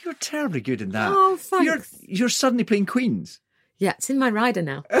 You're terribly good in that. Oh, thanks. You're suddenly playing Queens. Yeah, it's in my rider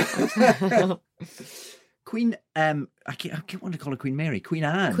now. Queen, I can't want to call her Queen Mary. Queen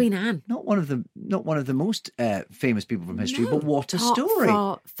Anne. Queen Anne. Not one of the most famous people from history, No, but what a part story.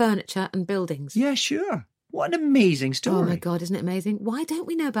 For furniture and buildings. Yeah, sure. What an amazing story. Oh my God, isn't it amazing? Why don't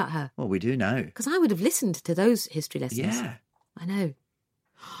we know about her? Well, we do now. Because I would have listened to those history lessons. Yeah. I know.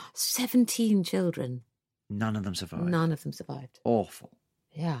 17 children. None of them survived. None of them survived. Awful.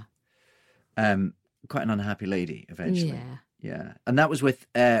 Yeah. Quite an unhappy lady eventually. Yeah. Yeah. And that was with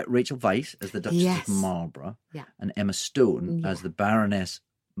Rachel Weisz as the Duchess Yes. of Marlborough Yeah. and Emma Stone as the Baroness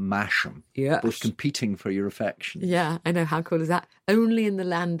Masham. Yes. Both competing for your affection. Yeah, I know. How cool is that? Only in the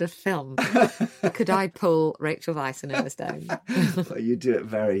land of film could I pull Rachel Weisz and Emma Stone. Well, you do it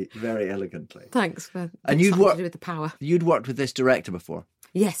very, very elegantly. Thanks for And you'd something work to do with the power. You'd worked with this director before.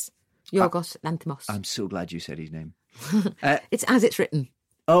 Yes, Yorgos Lanthimos. I'm so glad you said his name. It's as it's written.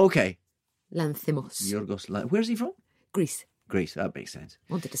 Oh, okay. Lanthimos. Yorgos. Where's he from? Greece. Greece. That makes sense.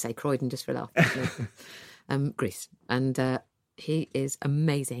 Wanted to say Croydon just for a laugh. Greece. And he is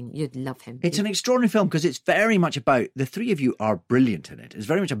amazing. You'd love him. It's an extraordinary film because it's very much about, the three of you are brilliant in it. It's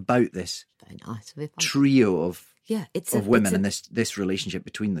very much about this Very nice. Very fun. trio of Yeah, it's of women and this relationship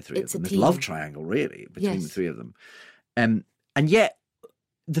between the three of it's a them. This team. love triangle, really, between the Yes. three of them. And yet,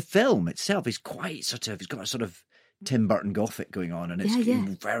 the film itself is quite it's got a sort of Tim Burton Gothic going on, and it's Yeah.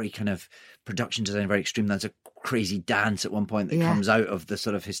 very kind of production design, very extreme. There's a crazy dance at one point that Yeah. comes out of the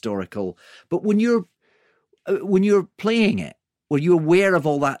sort of historical. But when you're playing it, were you aware of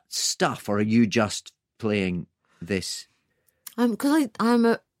all that stuff, or are you just playing this? Because I'm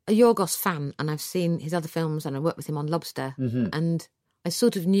a Yorgos fan, and I've seen his other films, and I worked with him on Lobster, and I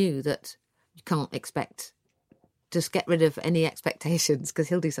sort of knew that you can't expect, just get rid of any expectations because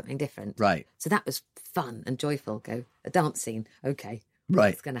he'll do something different. Right. So that was fun and joyful. Go a dance scene, okay,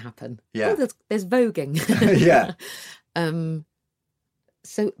 Right. it's going to happen. Yeah. Oh, there's voguing. Yeah.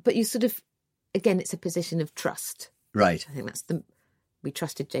 So, but you sort of, again, it's a position of trust. Right. I think we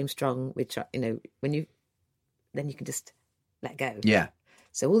trusted James Strong. Then you can just let go. Yeah.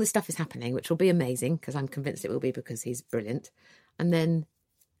 So all this stuff is happening, which will be amazing because I'm convinced it will be because he's brilliant. And then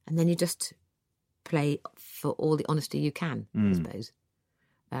you just play for all the honesty you can, I suppose.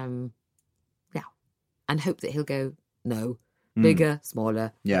 Yeah. And hope that he'll go, no, bigger,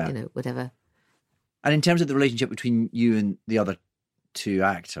 smaller, Yeah. Whatever. And in terms of the relationship between you and the other two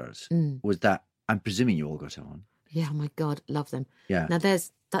actors, was that, I'm presuming you all got on? Yeah, oh my God, love them. Yeah. Now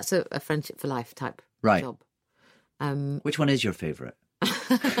that's a friendship for life type Right. job. Which one is your favourite?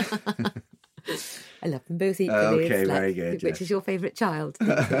 I love them both equally. Okay, It's like, very good, Which yes. is your favourite child?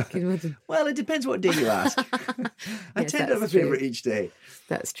 Can you imagine? Well, it depends what day you ask. I Yes, tend to have a that's true. favourite each day.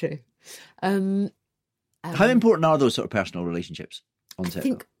 That's true. How important are those sort of personal relationships on set? I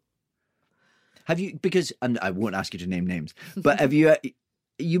think though? Have you, because, and I won't ask you to name names, but have you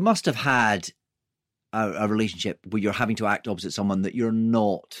must have had a relationship where you're having to act opposite someone that you're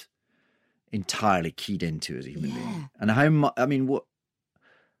not entirely keyed into as a human being. And how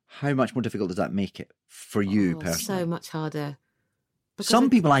much more difficult does that make it for you personally? So much harder. Some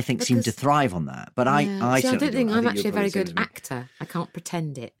people, I think, seem to thrive on that, but I See, I don't think I'm actually a very good good actor. I can't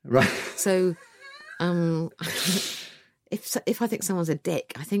pretend it. Right. So, if I think someone's a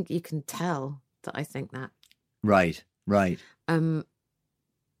dick, I think you can tell that I think that. Right. And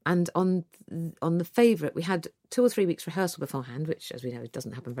on The Favourite, we had 2 or 3 weeks rehearsal beforehand, which, as we know,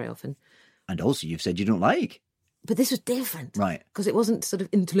 doesn't happen very often. And also, you've said you don't like. But this was different. Right. Because it wasn't sort of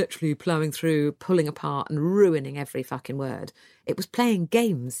intellectually ploughing through, pulling apart and ruining every fucking word. It was playing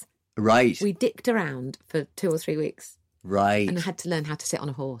games. Right. We dicked around for 2 or 3 weeks. Right. And I had to learn how to sit on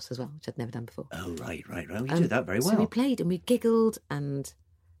a horse as well, which I'd never done before. Oh, right. Well, you did that very well. So we played and we giggled and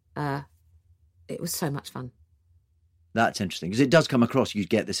it was so much fun. That's interesting, because it does come across, you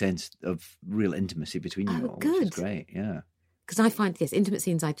get the sense of real intimacy between you all, which is great, yeah. Because I find, intimate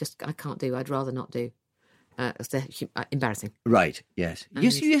scenes I can't do. I'd rather not do. They're embarrassing. Right, yes.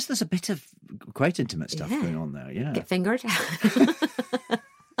 Yes, there's a bit of quite intimate stuff going on there, yeah. Get fingered.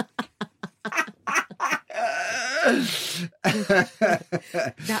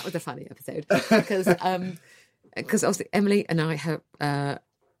 That was a funny episode because obviously Emily and I have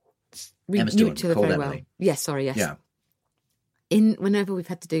we Emma knew Stone, each other called very well. Emily. Yes, sorry, yes. Yeah. Whenever we've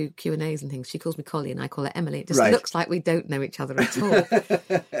had to do Q&As and things, she calls me Collie and I call her Emily. It just Right. looks like we don't know each other at all.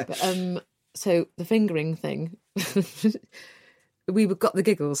 But, so the fingering thing, we got the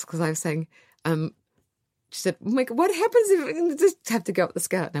giggles because I was saying, she said, "Oh my God, what happens if we just have to go up the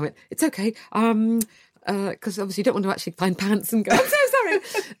skirt?" And I went, "It's okay, because obviously you don't want to actually find pants and go, I'm so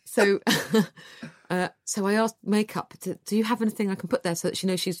sorry." So I asked makeup, "Do you have anything I can put there so that she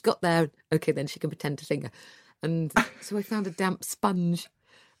knows she's got there?" Okay, then she can pretend to finger. And so I found a damp sponge,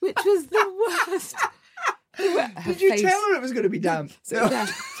 which was the worst. Did you tell her it was going to be damp? So, yeah.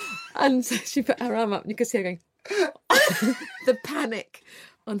 And so she put her arm up and you could see her going, the panic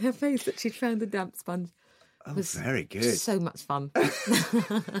on her face that she'd found a damp sponge. Oh, was very good. So much fun.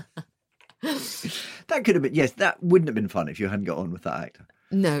 That could have been, yes, that wouldn't have been fun if you hadn't got on with that actor.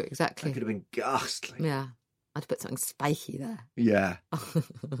 No, That exactly. could have been ghastly. Yeah. I'd put something spiky there. Yeah.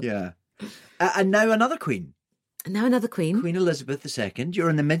 Yeah. And now another queen. And now another queen. Queen Elizabeth II. You're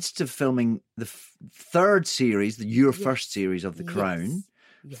in the midst of filming the third series, your first series of The Crown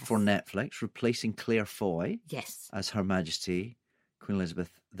Yes. for Netflix, replacing Claire Foy Yes. as Her Majesty Queen Elizabeth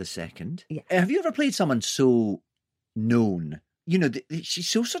II. Yeah. Have you ever played someone so known? You know, she's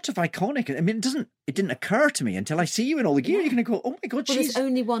so sort of iconic. I mean, it didn't occur to me until I see you in all the gear. Yeah. You're going to go, oh my God, Well, she's there's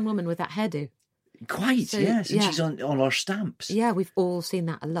only one woman with that hairdo. quite, So, yes. And yeah. she's on our stamps. Yeah, we've all seen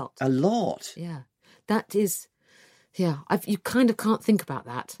that a lot. A lot. Yeah. That is, yeah, you kind of can't think about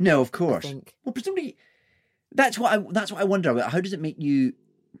that. No, of course. I think. Well, presumably, that's what I wonder about. How does it make you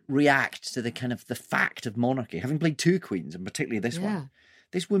react to the kind of the fact of monarchy, having played two queens, and particularly this one,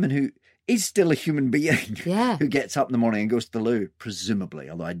 this woman who is still a human being, Yeah. who gets up in the morning and goes to the loo, presumably.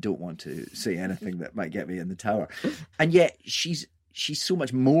 Although I don't want to say anything that might get me in the tower, and yet she's so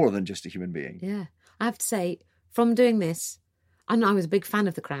much more than just a human being. Yeah. I have to say, from doing this, I know I was a big fan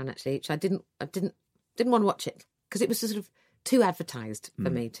of The Crown, actually, which I didn't want to watch it because it was sort of too advertised for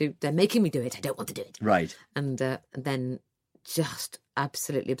me. They're making me do it. I don't want to do it. Right. And then just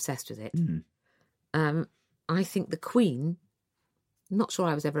absolutely obsessed with it. I think the Queen, not sure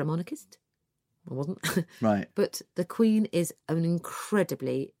I was ever a monarchist. I wasn't. Right. But the Queen is an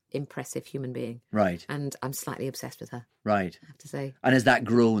incredibly impressive human being. Right. And I'm slightly obsessed with her, Right. I have to say. And has that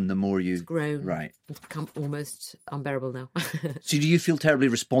grown the more you... It's grown. Right. It's become almost unbearable now. So do you feel terribly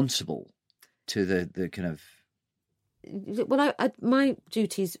responsible to the kind of... Well, my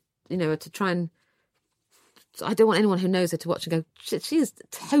duties, are to try and... I don't want anyone who knows her to watch and go, she's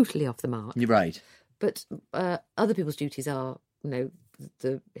totally off the mark. You're right. But other people's duties are,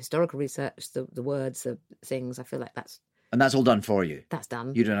 the historical research, the words, the things. I feel like that's all done for you. That's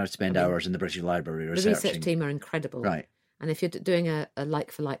done. You don't have to spend hours in the British Library The researching. research team are incredible. Right. And if you're doing a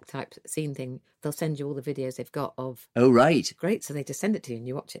like-for-like type scene thing, they'll send you all the videos they've got of... Oh, right. Great, so they just send it to you and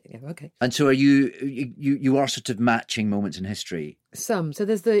you watch it and you go, okay. And so are you are sort of matching moments in history? Some. So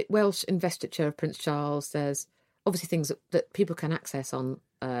there's the Welsh investiture of Prince Charles. There's obviously things that people can access on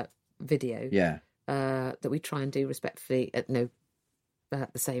video. Yeah. That we try and do respectfully at the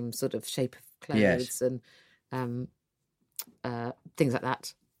same sort of shape of clothes Yes. and things like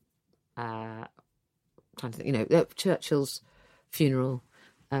that. Trying to think, Churchill's funeral.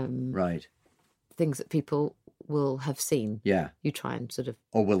 Right. Things that people will have seen. Yeah. You try and sort of...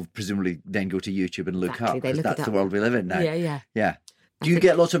 Or will presumably then go to YouTube and look Exactly, up, they because look it that's the up. world we live in now. Yeah. Yeah. I Do you think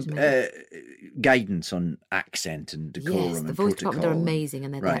get lots it's of amazing. guidance on accent and decorum Yes, and the voice protocol? department are amazing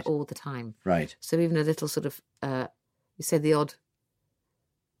and they're Right. there all the time. Right. So even a little sort of, you say the odd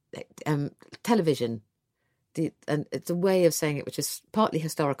television, and it's a way of saying it which is partly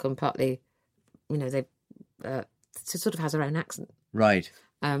historical and partly, they sort of has their own accent. Right.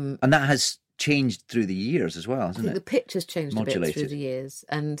 And that has changed through the years as well, I hasn't think the it? pitch has changed a bit through Modulated. the years.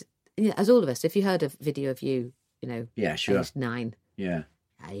 And as all of us, if you heard a video of you, Yeah, sure. aged 9, Yeah.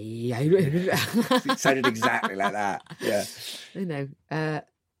 it It sounded exactly like that. Yeah.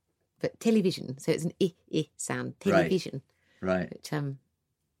 but television, so it's an I sound, Right. television, Right. which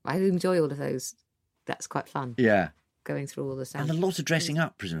I enjoy all of those. That's quite fun, Yeah. going through all the sounds. And a lot of dressing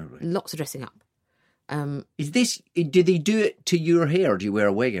up, presumably. Lots of dressing up. Is this? Did they do it to your hair, or do you wear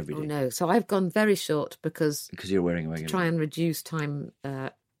a wig every day? Oh no, so I've gone very short because You're wearing a wig. to every try day. and reduce time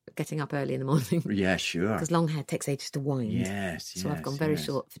getting up early in the morning. Yeah, sure. Because long hair takes ages to wind. Yes. So I've gone very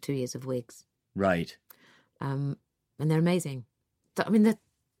short for 2 years of wigs. Right. And they're amazing. I mean,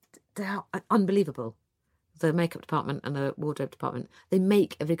 they're unbelievable. The makeup department and the wardrobe department, they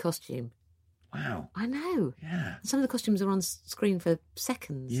make every costume. Wow. I know. Yeah. Some of the costumes are on screen for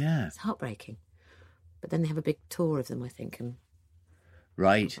seconds. Yeah. It's heartbreaking. But then they have a big tour of them, I think. And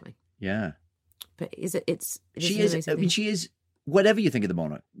Right. Yeah. But is it? It She an is. amazing I mean, thing. she is. Whatever you think of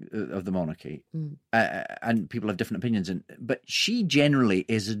the monarchy, and people have different opinions, but she generally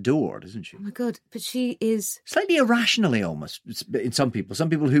is adored, isn't she? Oh my God! But she is Slightly irrationally, almost in some people. Some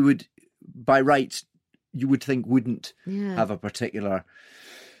people who would, by rights, you would think wouldn't have a particular.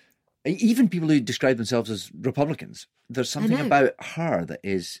 Even people who describe themselves as Republicans, there's something about her that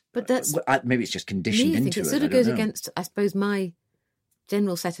is. But that's maybe it's just conditioned I think into it. it sort of goes against, I suppose, my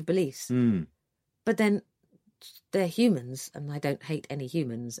general set of beliefs. But then they're humans, and I don't hate any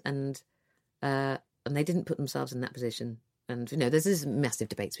humans, and they didn't put themselves in that position. And there's massive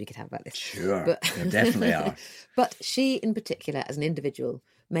debates we could have about this. Sure, but, there definitely are. But she, in particular, as an individual,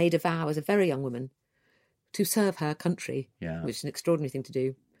 made a vow as a very young woman to serve her country, which is an extraordinary thing to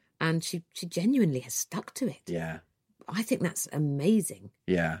do, and she genuinely has stuck to it. Yeah, I think that's amazing.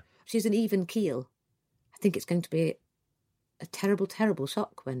 Yeah, she's an even keel. I think it's going to be a terrible, terrible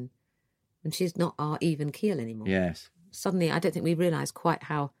shock when she's not our even keel anymore. Yes. Suddenly, I don't think we realise quite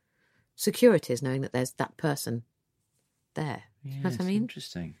how secure it is knowing that there's that person there. Yes, You know what I mean?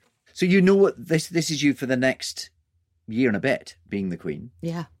 Interesting. So you know what this is you for the next year and a bit, being the Queen.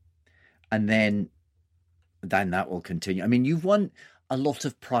 Yeah. And then that will continue. I mean, you've won a lot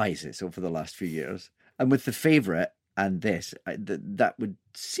of prizes over the last few years, and with the favourite and this, that would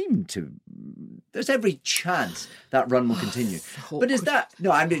seem to. There's every chance that run will continue. But is that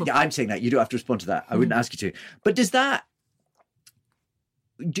no? I'm saying that you don't have to respond to that. I wouldn't ask you to. But does that?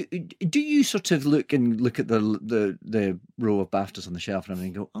 Do you sort of look at the row of BAFTAs on the shelf and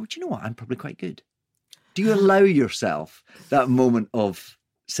everything and go, oh, do you know what? I'm probably quite good. Do you allow yourself that moment of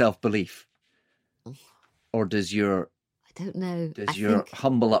self-belief, or does your I don't know. Does your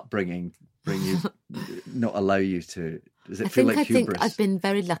humble upbringing bring you not allow you to? Does it feel like I hubris? think I've been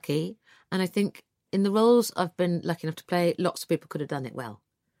very lucky, and I think in the roles I've been lucky enough to play, lots of people could have done it well.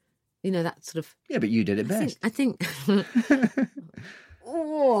 That sort of. Yeah, but you did it best. I think.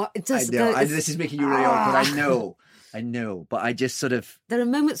 Oh, it does. This is making you really awkward. I know, but I just sort of. There are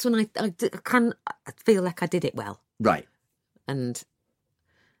moments when I feel like I did it well, right, and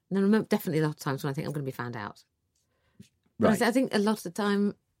there are definitely a lot of times when I think I'm going to be found out. Right. But I think a lot of the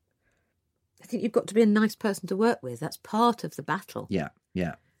time, I think you've got to be a nice person to work with. That's part of the battle. Yeah,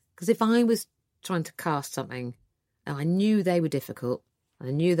 yeah. Because if I was trying to cast something and I knew they were difficult and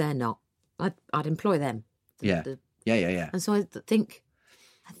I knew they're not, I'd employ them. Yeah. And so I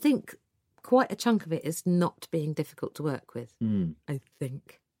think quite a chunk of it is not being difficult to work with. I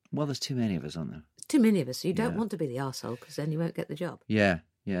think. Well, there's too many of us, aren't there? Too many of us. So you don't want to be the arsehole because then you won't get the job. Yeah.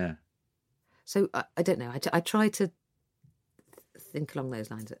 So I don't know. I try to think along those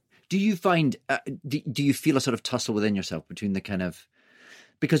lines. Do you find? Do you feel a sort of tussle within yourself between the kind of?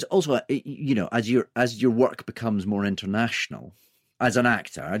 Because also, as your work becomes more international, as an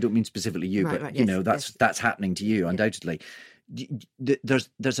actor, I don't mean specifically you, but that's happening to you undoubtedly.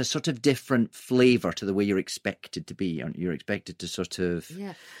 There's a sort of different flavour to the way you're expected to be, aren't you? You're expected to sort of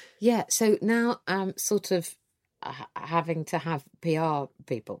So now I'm sort of having to have PR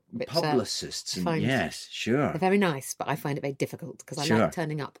people, which, publicists, yes, sure, they're very nice, but I find it very difficult because I like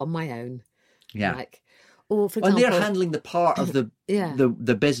turning up on my own. Yeah, or for example, and they're handling the part of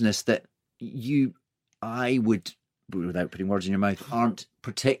the business that I would, without putting words in your mouth, aren't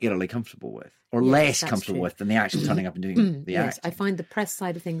particularly comfortable with, or less comfortable with than the actual turning up and doing the act. I find the press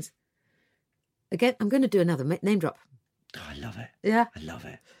side of things. Again, I'm going to do another name drop. Oh, I love it. Yeah, I love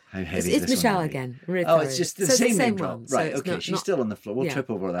it. How heavy it's is this Michelle one again. Really it's just the same name drop. one. Right, so okay. She's still on the floor. We'll trip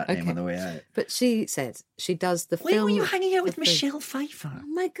over that name on the way out. But she said she does the When film. were you hanging out with Michelle Pfeiffer? Oh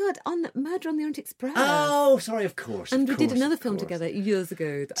my God, on Murder on the Orient Express. Oh, sorry, of course. And we did another film together years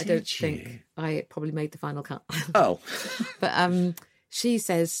ago that I don't think I probably made the final cut. Oh. But she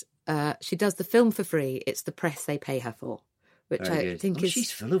says she does the film for free. It's the press they pay her for. Which I think is...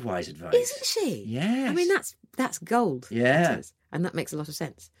 She's full of wise advice. Isn't she? Yes. I mean, that's gold. Yeah. That is. And that makes a lot of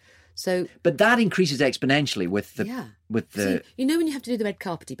sense. So, but that increases exponentially with the So, when you have to do the red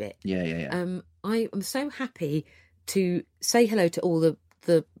carpety bit. Yeah. I am so happy to say hello to all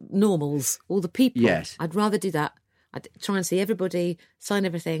the normals, all the people. Yes. I'd rather do that. I'd try and see everybody, sign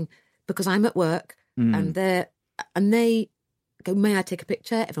everything, because I'm at work and they go, may I take a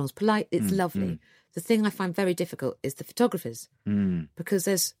picture? Everyone's polite. It's lovely. The thing I find very difficult is the photographers because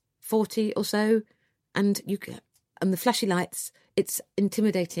there's 40 or so and the flashy lights. It's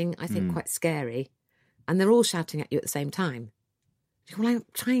intimidating, I think, quite scary. And they're all shouting at you at the same time. Well,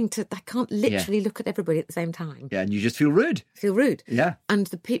 I can't literally look at everybody at the same time. Yeah, and you just feel rude. Yeah. And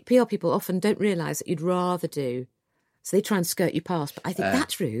the PR people often don't realise that you'd rather do. So they try and skirt you past. But I think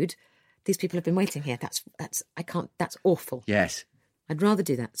that's rude these people have been waiting here. I can't. That's awful. Yes. I'd rather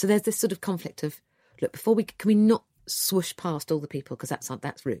do that. So there's this sort of conflict of, look, can we not swoosh past all the people because that's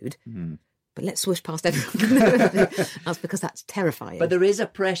rude. But let's swoosh past everyone else because that's terrifying. But there is a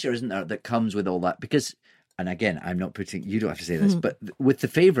pressure, isn't there, that comes with all that? Because, and again, I'm not putting, you don't have to say this, but with The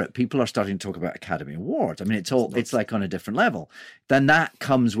Favourite, people are starting to talk about Academy Awards. I mean, it's like on a different level. Then that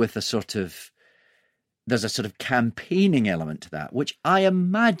comes with there's a sort of campaigning element to that, which I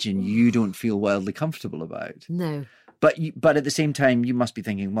imagine you don't feel wildly comfortable about. No. But at the same time, you must be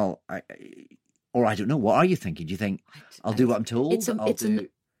thinking, well, I don't know. What are you thinking? Do you think I'll do what I'm told? It's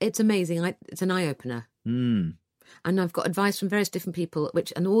amazing. It's an eye-opener. And I've got advice from various different people,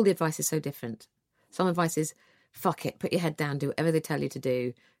 and all the advice is so different. Some advice is, fuck it, put your head down, do whatever they tell you to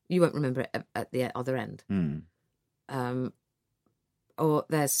do. You won't remember it at the other end. Or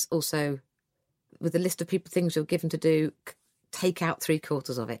there's also, with a list of things you're given to do, take out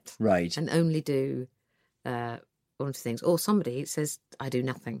 3/4 of it. Right. And only do one of the things. Or somebody says, I do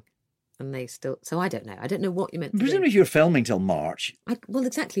nothing. And they still... So I don't know. I don't know what you meant to do. Presumably you're filming till March. Well,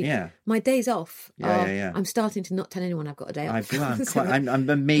 exactly. Yeah. My days off. Yeah. I'm starting to not tell anyone I've got a day off. I'm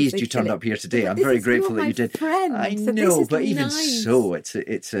amazed you turned up here today. I'm very grateful that you did. Friend, I so know, but nice. even so, it's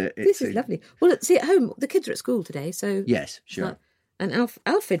This is lovely. Well, see, at home, the kids are at school today, so... Yes, sure. And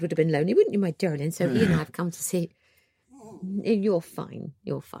Alfred would have been lonely, wouldn't you, my darling? So he and I have come to see... You're fine.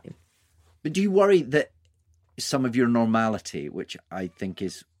 You're fine. But do you worry that some of your normality, which I think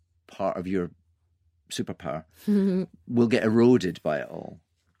is part of your superpower, will get eroded by it all?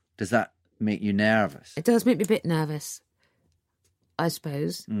 Does that make you nervous? It does make me a bit nervous, I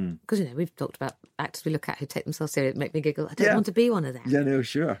suppose. Because, we've talked about actors we look at who take themselves seriously, make me giggle. I don't want to be one of them. Yeah, no,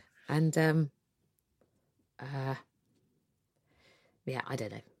 sure. And, I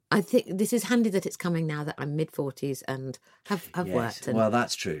don't know. I think this is handy that it's coming now that I'm mid-40s and have worked. And well,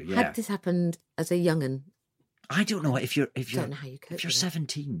 that's true, yeah. Had this happened as a young'un... I don't know if you're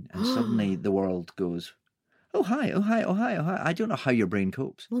 17 and suddenly the world goes, oh hi. I don't know how your brain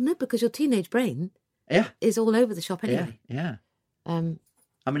copes. Well, no, because your teenage brain is all over the shop anyway. Yeah. I mean,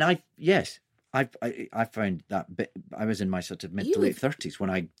 I found that bit. I was in my sort of mid to late 30s when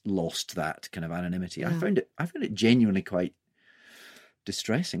I lost that kind of anonymity. I found it genuinely quite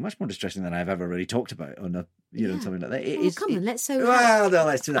distressing, much more distressing than I've ever really talked about on a something like that. Come on, let's no,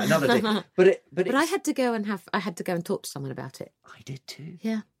 let's do that another day. But I had to go and talk to someone about it. I did too.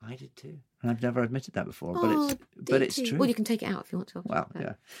 Yeah, I did too. And I've never admitted that before. But it's true. Well, you can take it out if you want to. Well,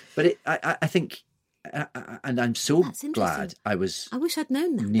 yeah. But I think, and I'm so glad I wish I'd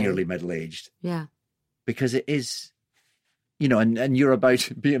known that. Nearly middle aged. Yeah. Because it is, and you're about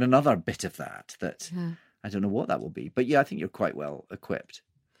being another bit of that. Yeah. I don't know what that will be, but I think you're quite well equipped.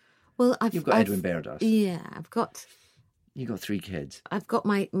 Well, you've got Edwin Bairdos. Yeah, You've got 3 kids. I've got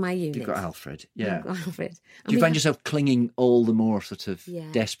my unit. You've got Alfred. Yeah. I've got Alfred. Do you find yourself clinging all the more sort of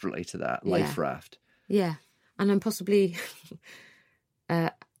desperately to that life raft? Yeah, and I'm possibly.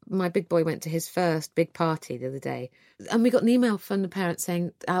 My big boy went to his first big party the other day, and we got an email from the parents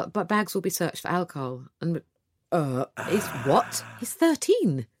saying, "But bags will be searched for alcohol." And he's what? He's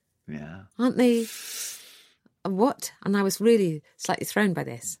 13. Yeah, aren't they? What? And I was really slightly thrown by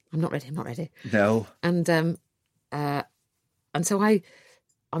this. I'm not ready. No. And so I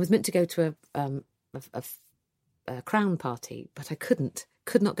was meant to go to a Crown party, but I could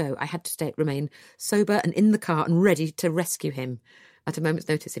not go. I had to remain sober and in the car and ready to rescue him at a moment's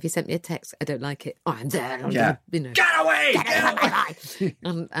notice. If he sent me a text, I don't like it. Oh, I'm there. Get away!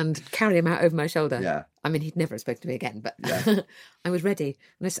 and carry him out over my shoulder. Yeah. I mean, he'd never have spoken to me again, but I was ready.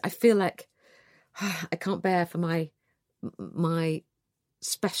 And I feel like I can't bear for my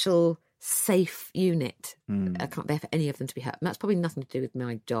special safe unit. I can't bear for any of them to be hurt. And that's probably nothing to do with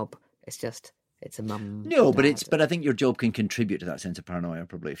my job. It's a mum. No, but I think your job can contribute to that sense of paranoia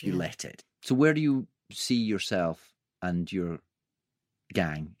probably if you let it. So where do you see yourself and your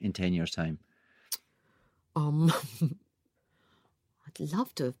gang in 10 years' time? I'd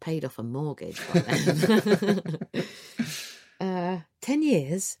love to have paid off a mortgage by then. 10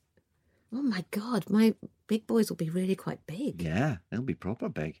 years. Oh my God, my big boys will be really quite big. Yeah, they'll be proper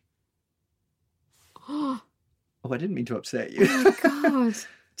big. Oh, I didn't mean to upset you. Oh my God.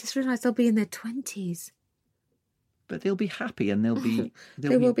 Just realised they'll be in their 20s. But they'll be happy and they'll be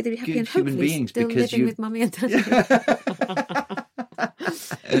they'll be happy and human beings still because living with mummy and daddy.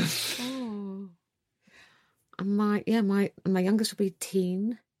 And my youngest will be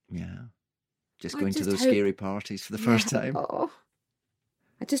teen. Yeah. Just going to those scary parties for the first time. Oh.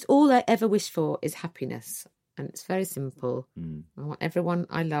 All I ever wish for is happiness. And it's very simple. I want everyone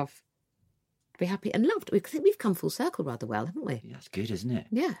I love to be happy and loved. We've come full circle rather well, haven't we? Yeah, that's good, isn't it?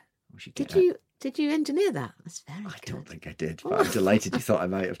 Yeah. Did you engineer that? That's very good. I don't think I did, but I'm delighted you thought I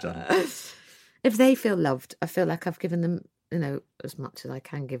might have done. If they feel loved, I feel like I've given them, as much as I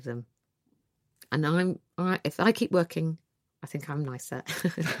can give them. And if I keep working, I think I'm nicer.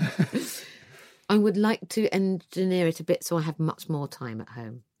 I would like to engineer it a bit so I have much more time at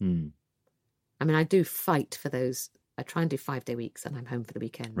home. I mean, I do fight for those. I try and do 5-day weeks, and I'm home for the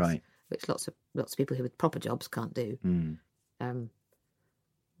weekends, right? Which lots of people who with proper jobs can't do.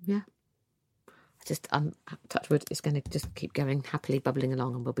 Yeah. I'm touch wood. It's going to just keep going happily, bubbling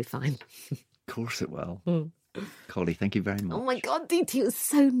along, and we'll be fine. Of course it will. Collie, thank you very much. Oh my God, DT, it was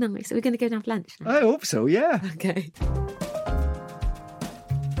so nice. Are we going to go and have lunch now? I hope so. Yeah. Okay.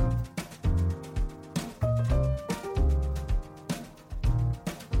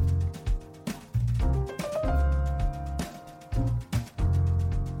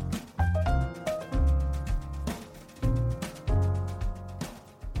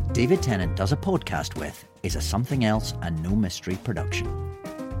 David Tennant Does a Podcast With is a Something Else and No Mystery production.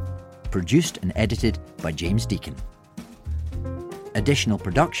 Produced and edited by James Deacon. Additional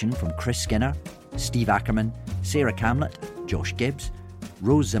production from Chris Skinner, Steve Ackerman, Sarah Camlett, Josh Gibbs,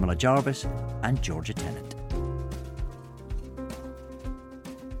 Rose Zimala-Jarvis and Georgia Tennant.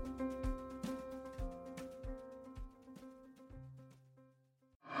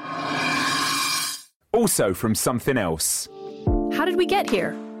 Also from Something Else. How Did We Get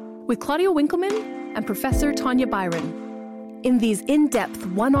Here? With Claudia Winkleman and Professor Tanya Byron. In these in-depth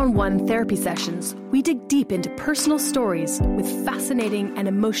one-on-one therapy sessions, we dig deep into personal stories with fascinating and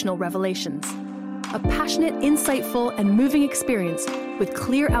emotional revelations. A passionate, insightful, and moving experience with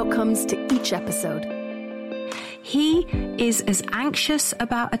clear outcomes to each episode. He is as anxious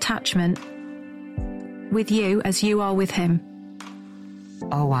about attachment with you as you are with him.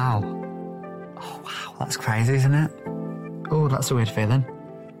 Oh, wow. That's crazy, isn't it? Oh, that's a weird feeling.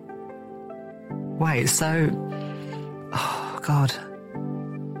 Wait, so... Oh, God.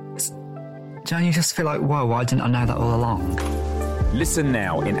 Don't you just feel like, whoa, why didn't I know that all along? Listen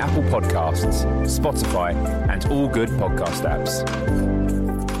now in Apple Podcasts, Spotify, and all good podcast apps.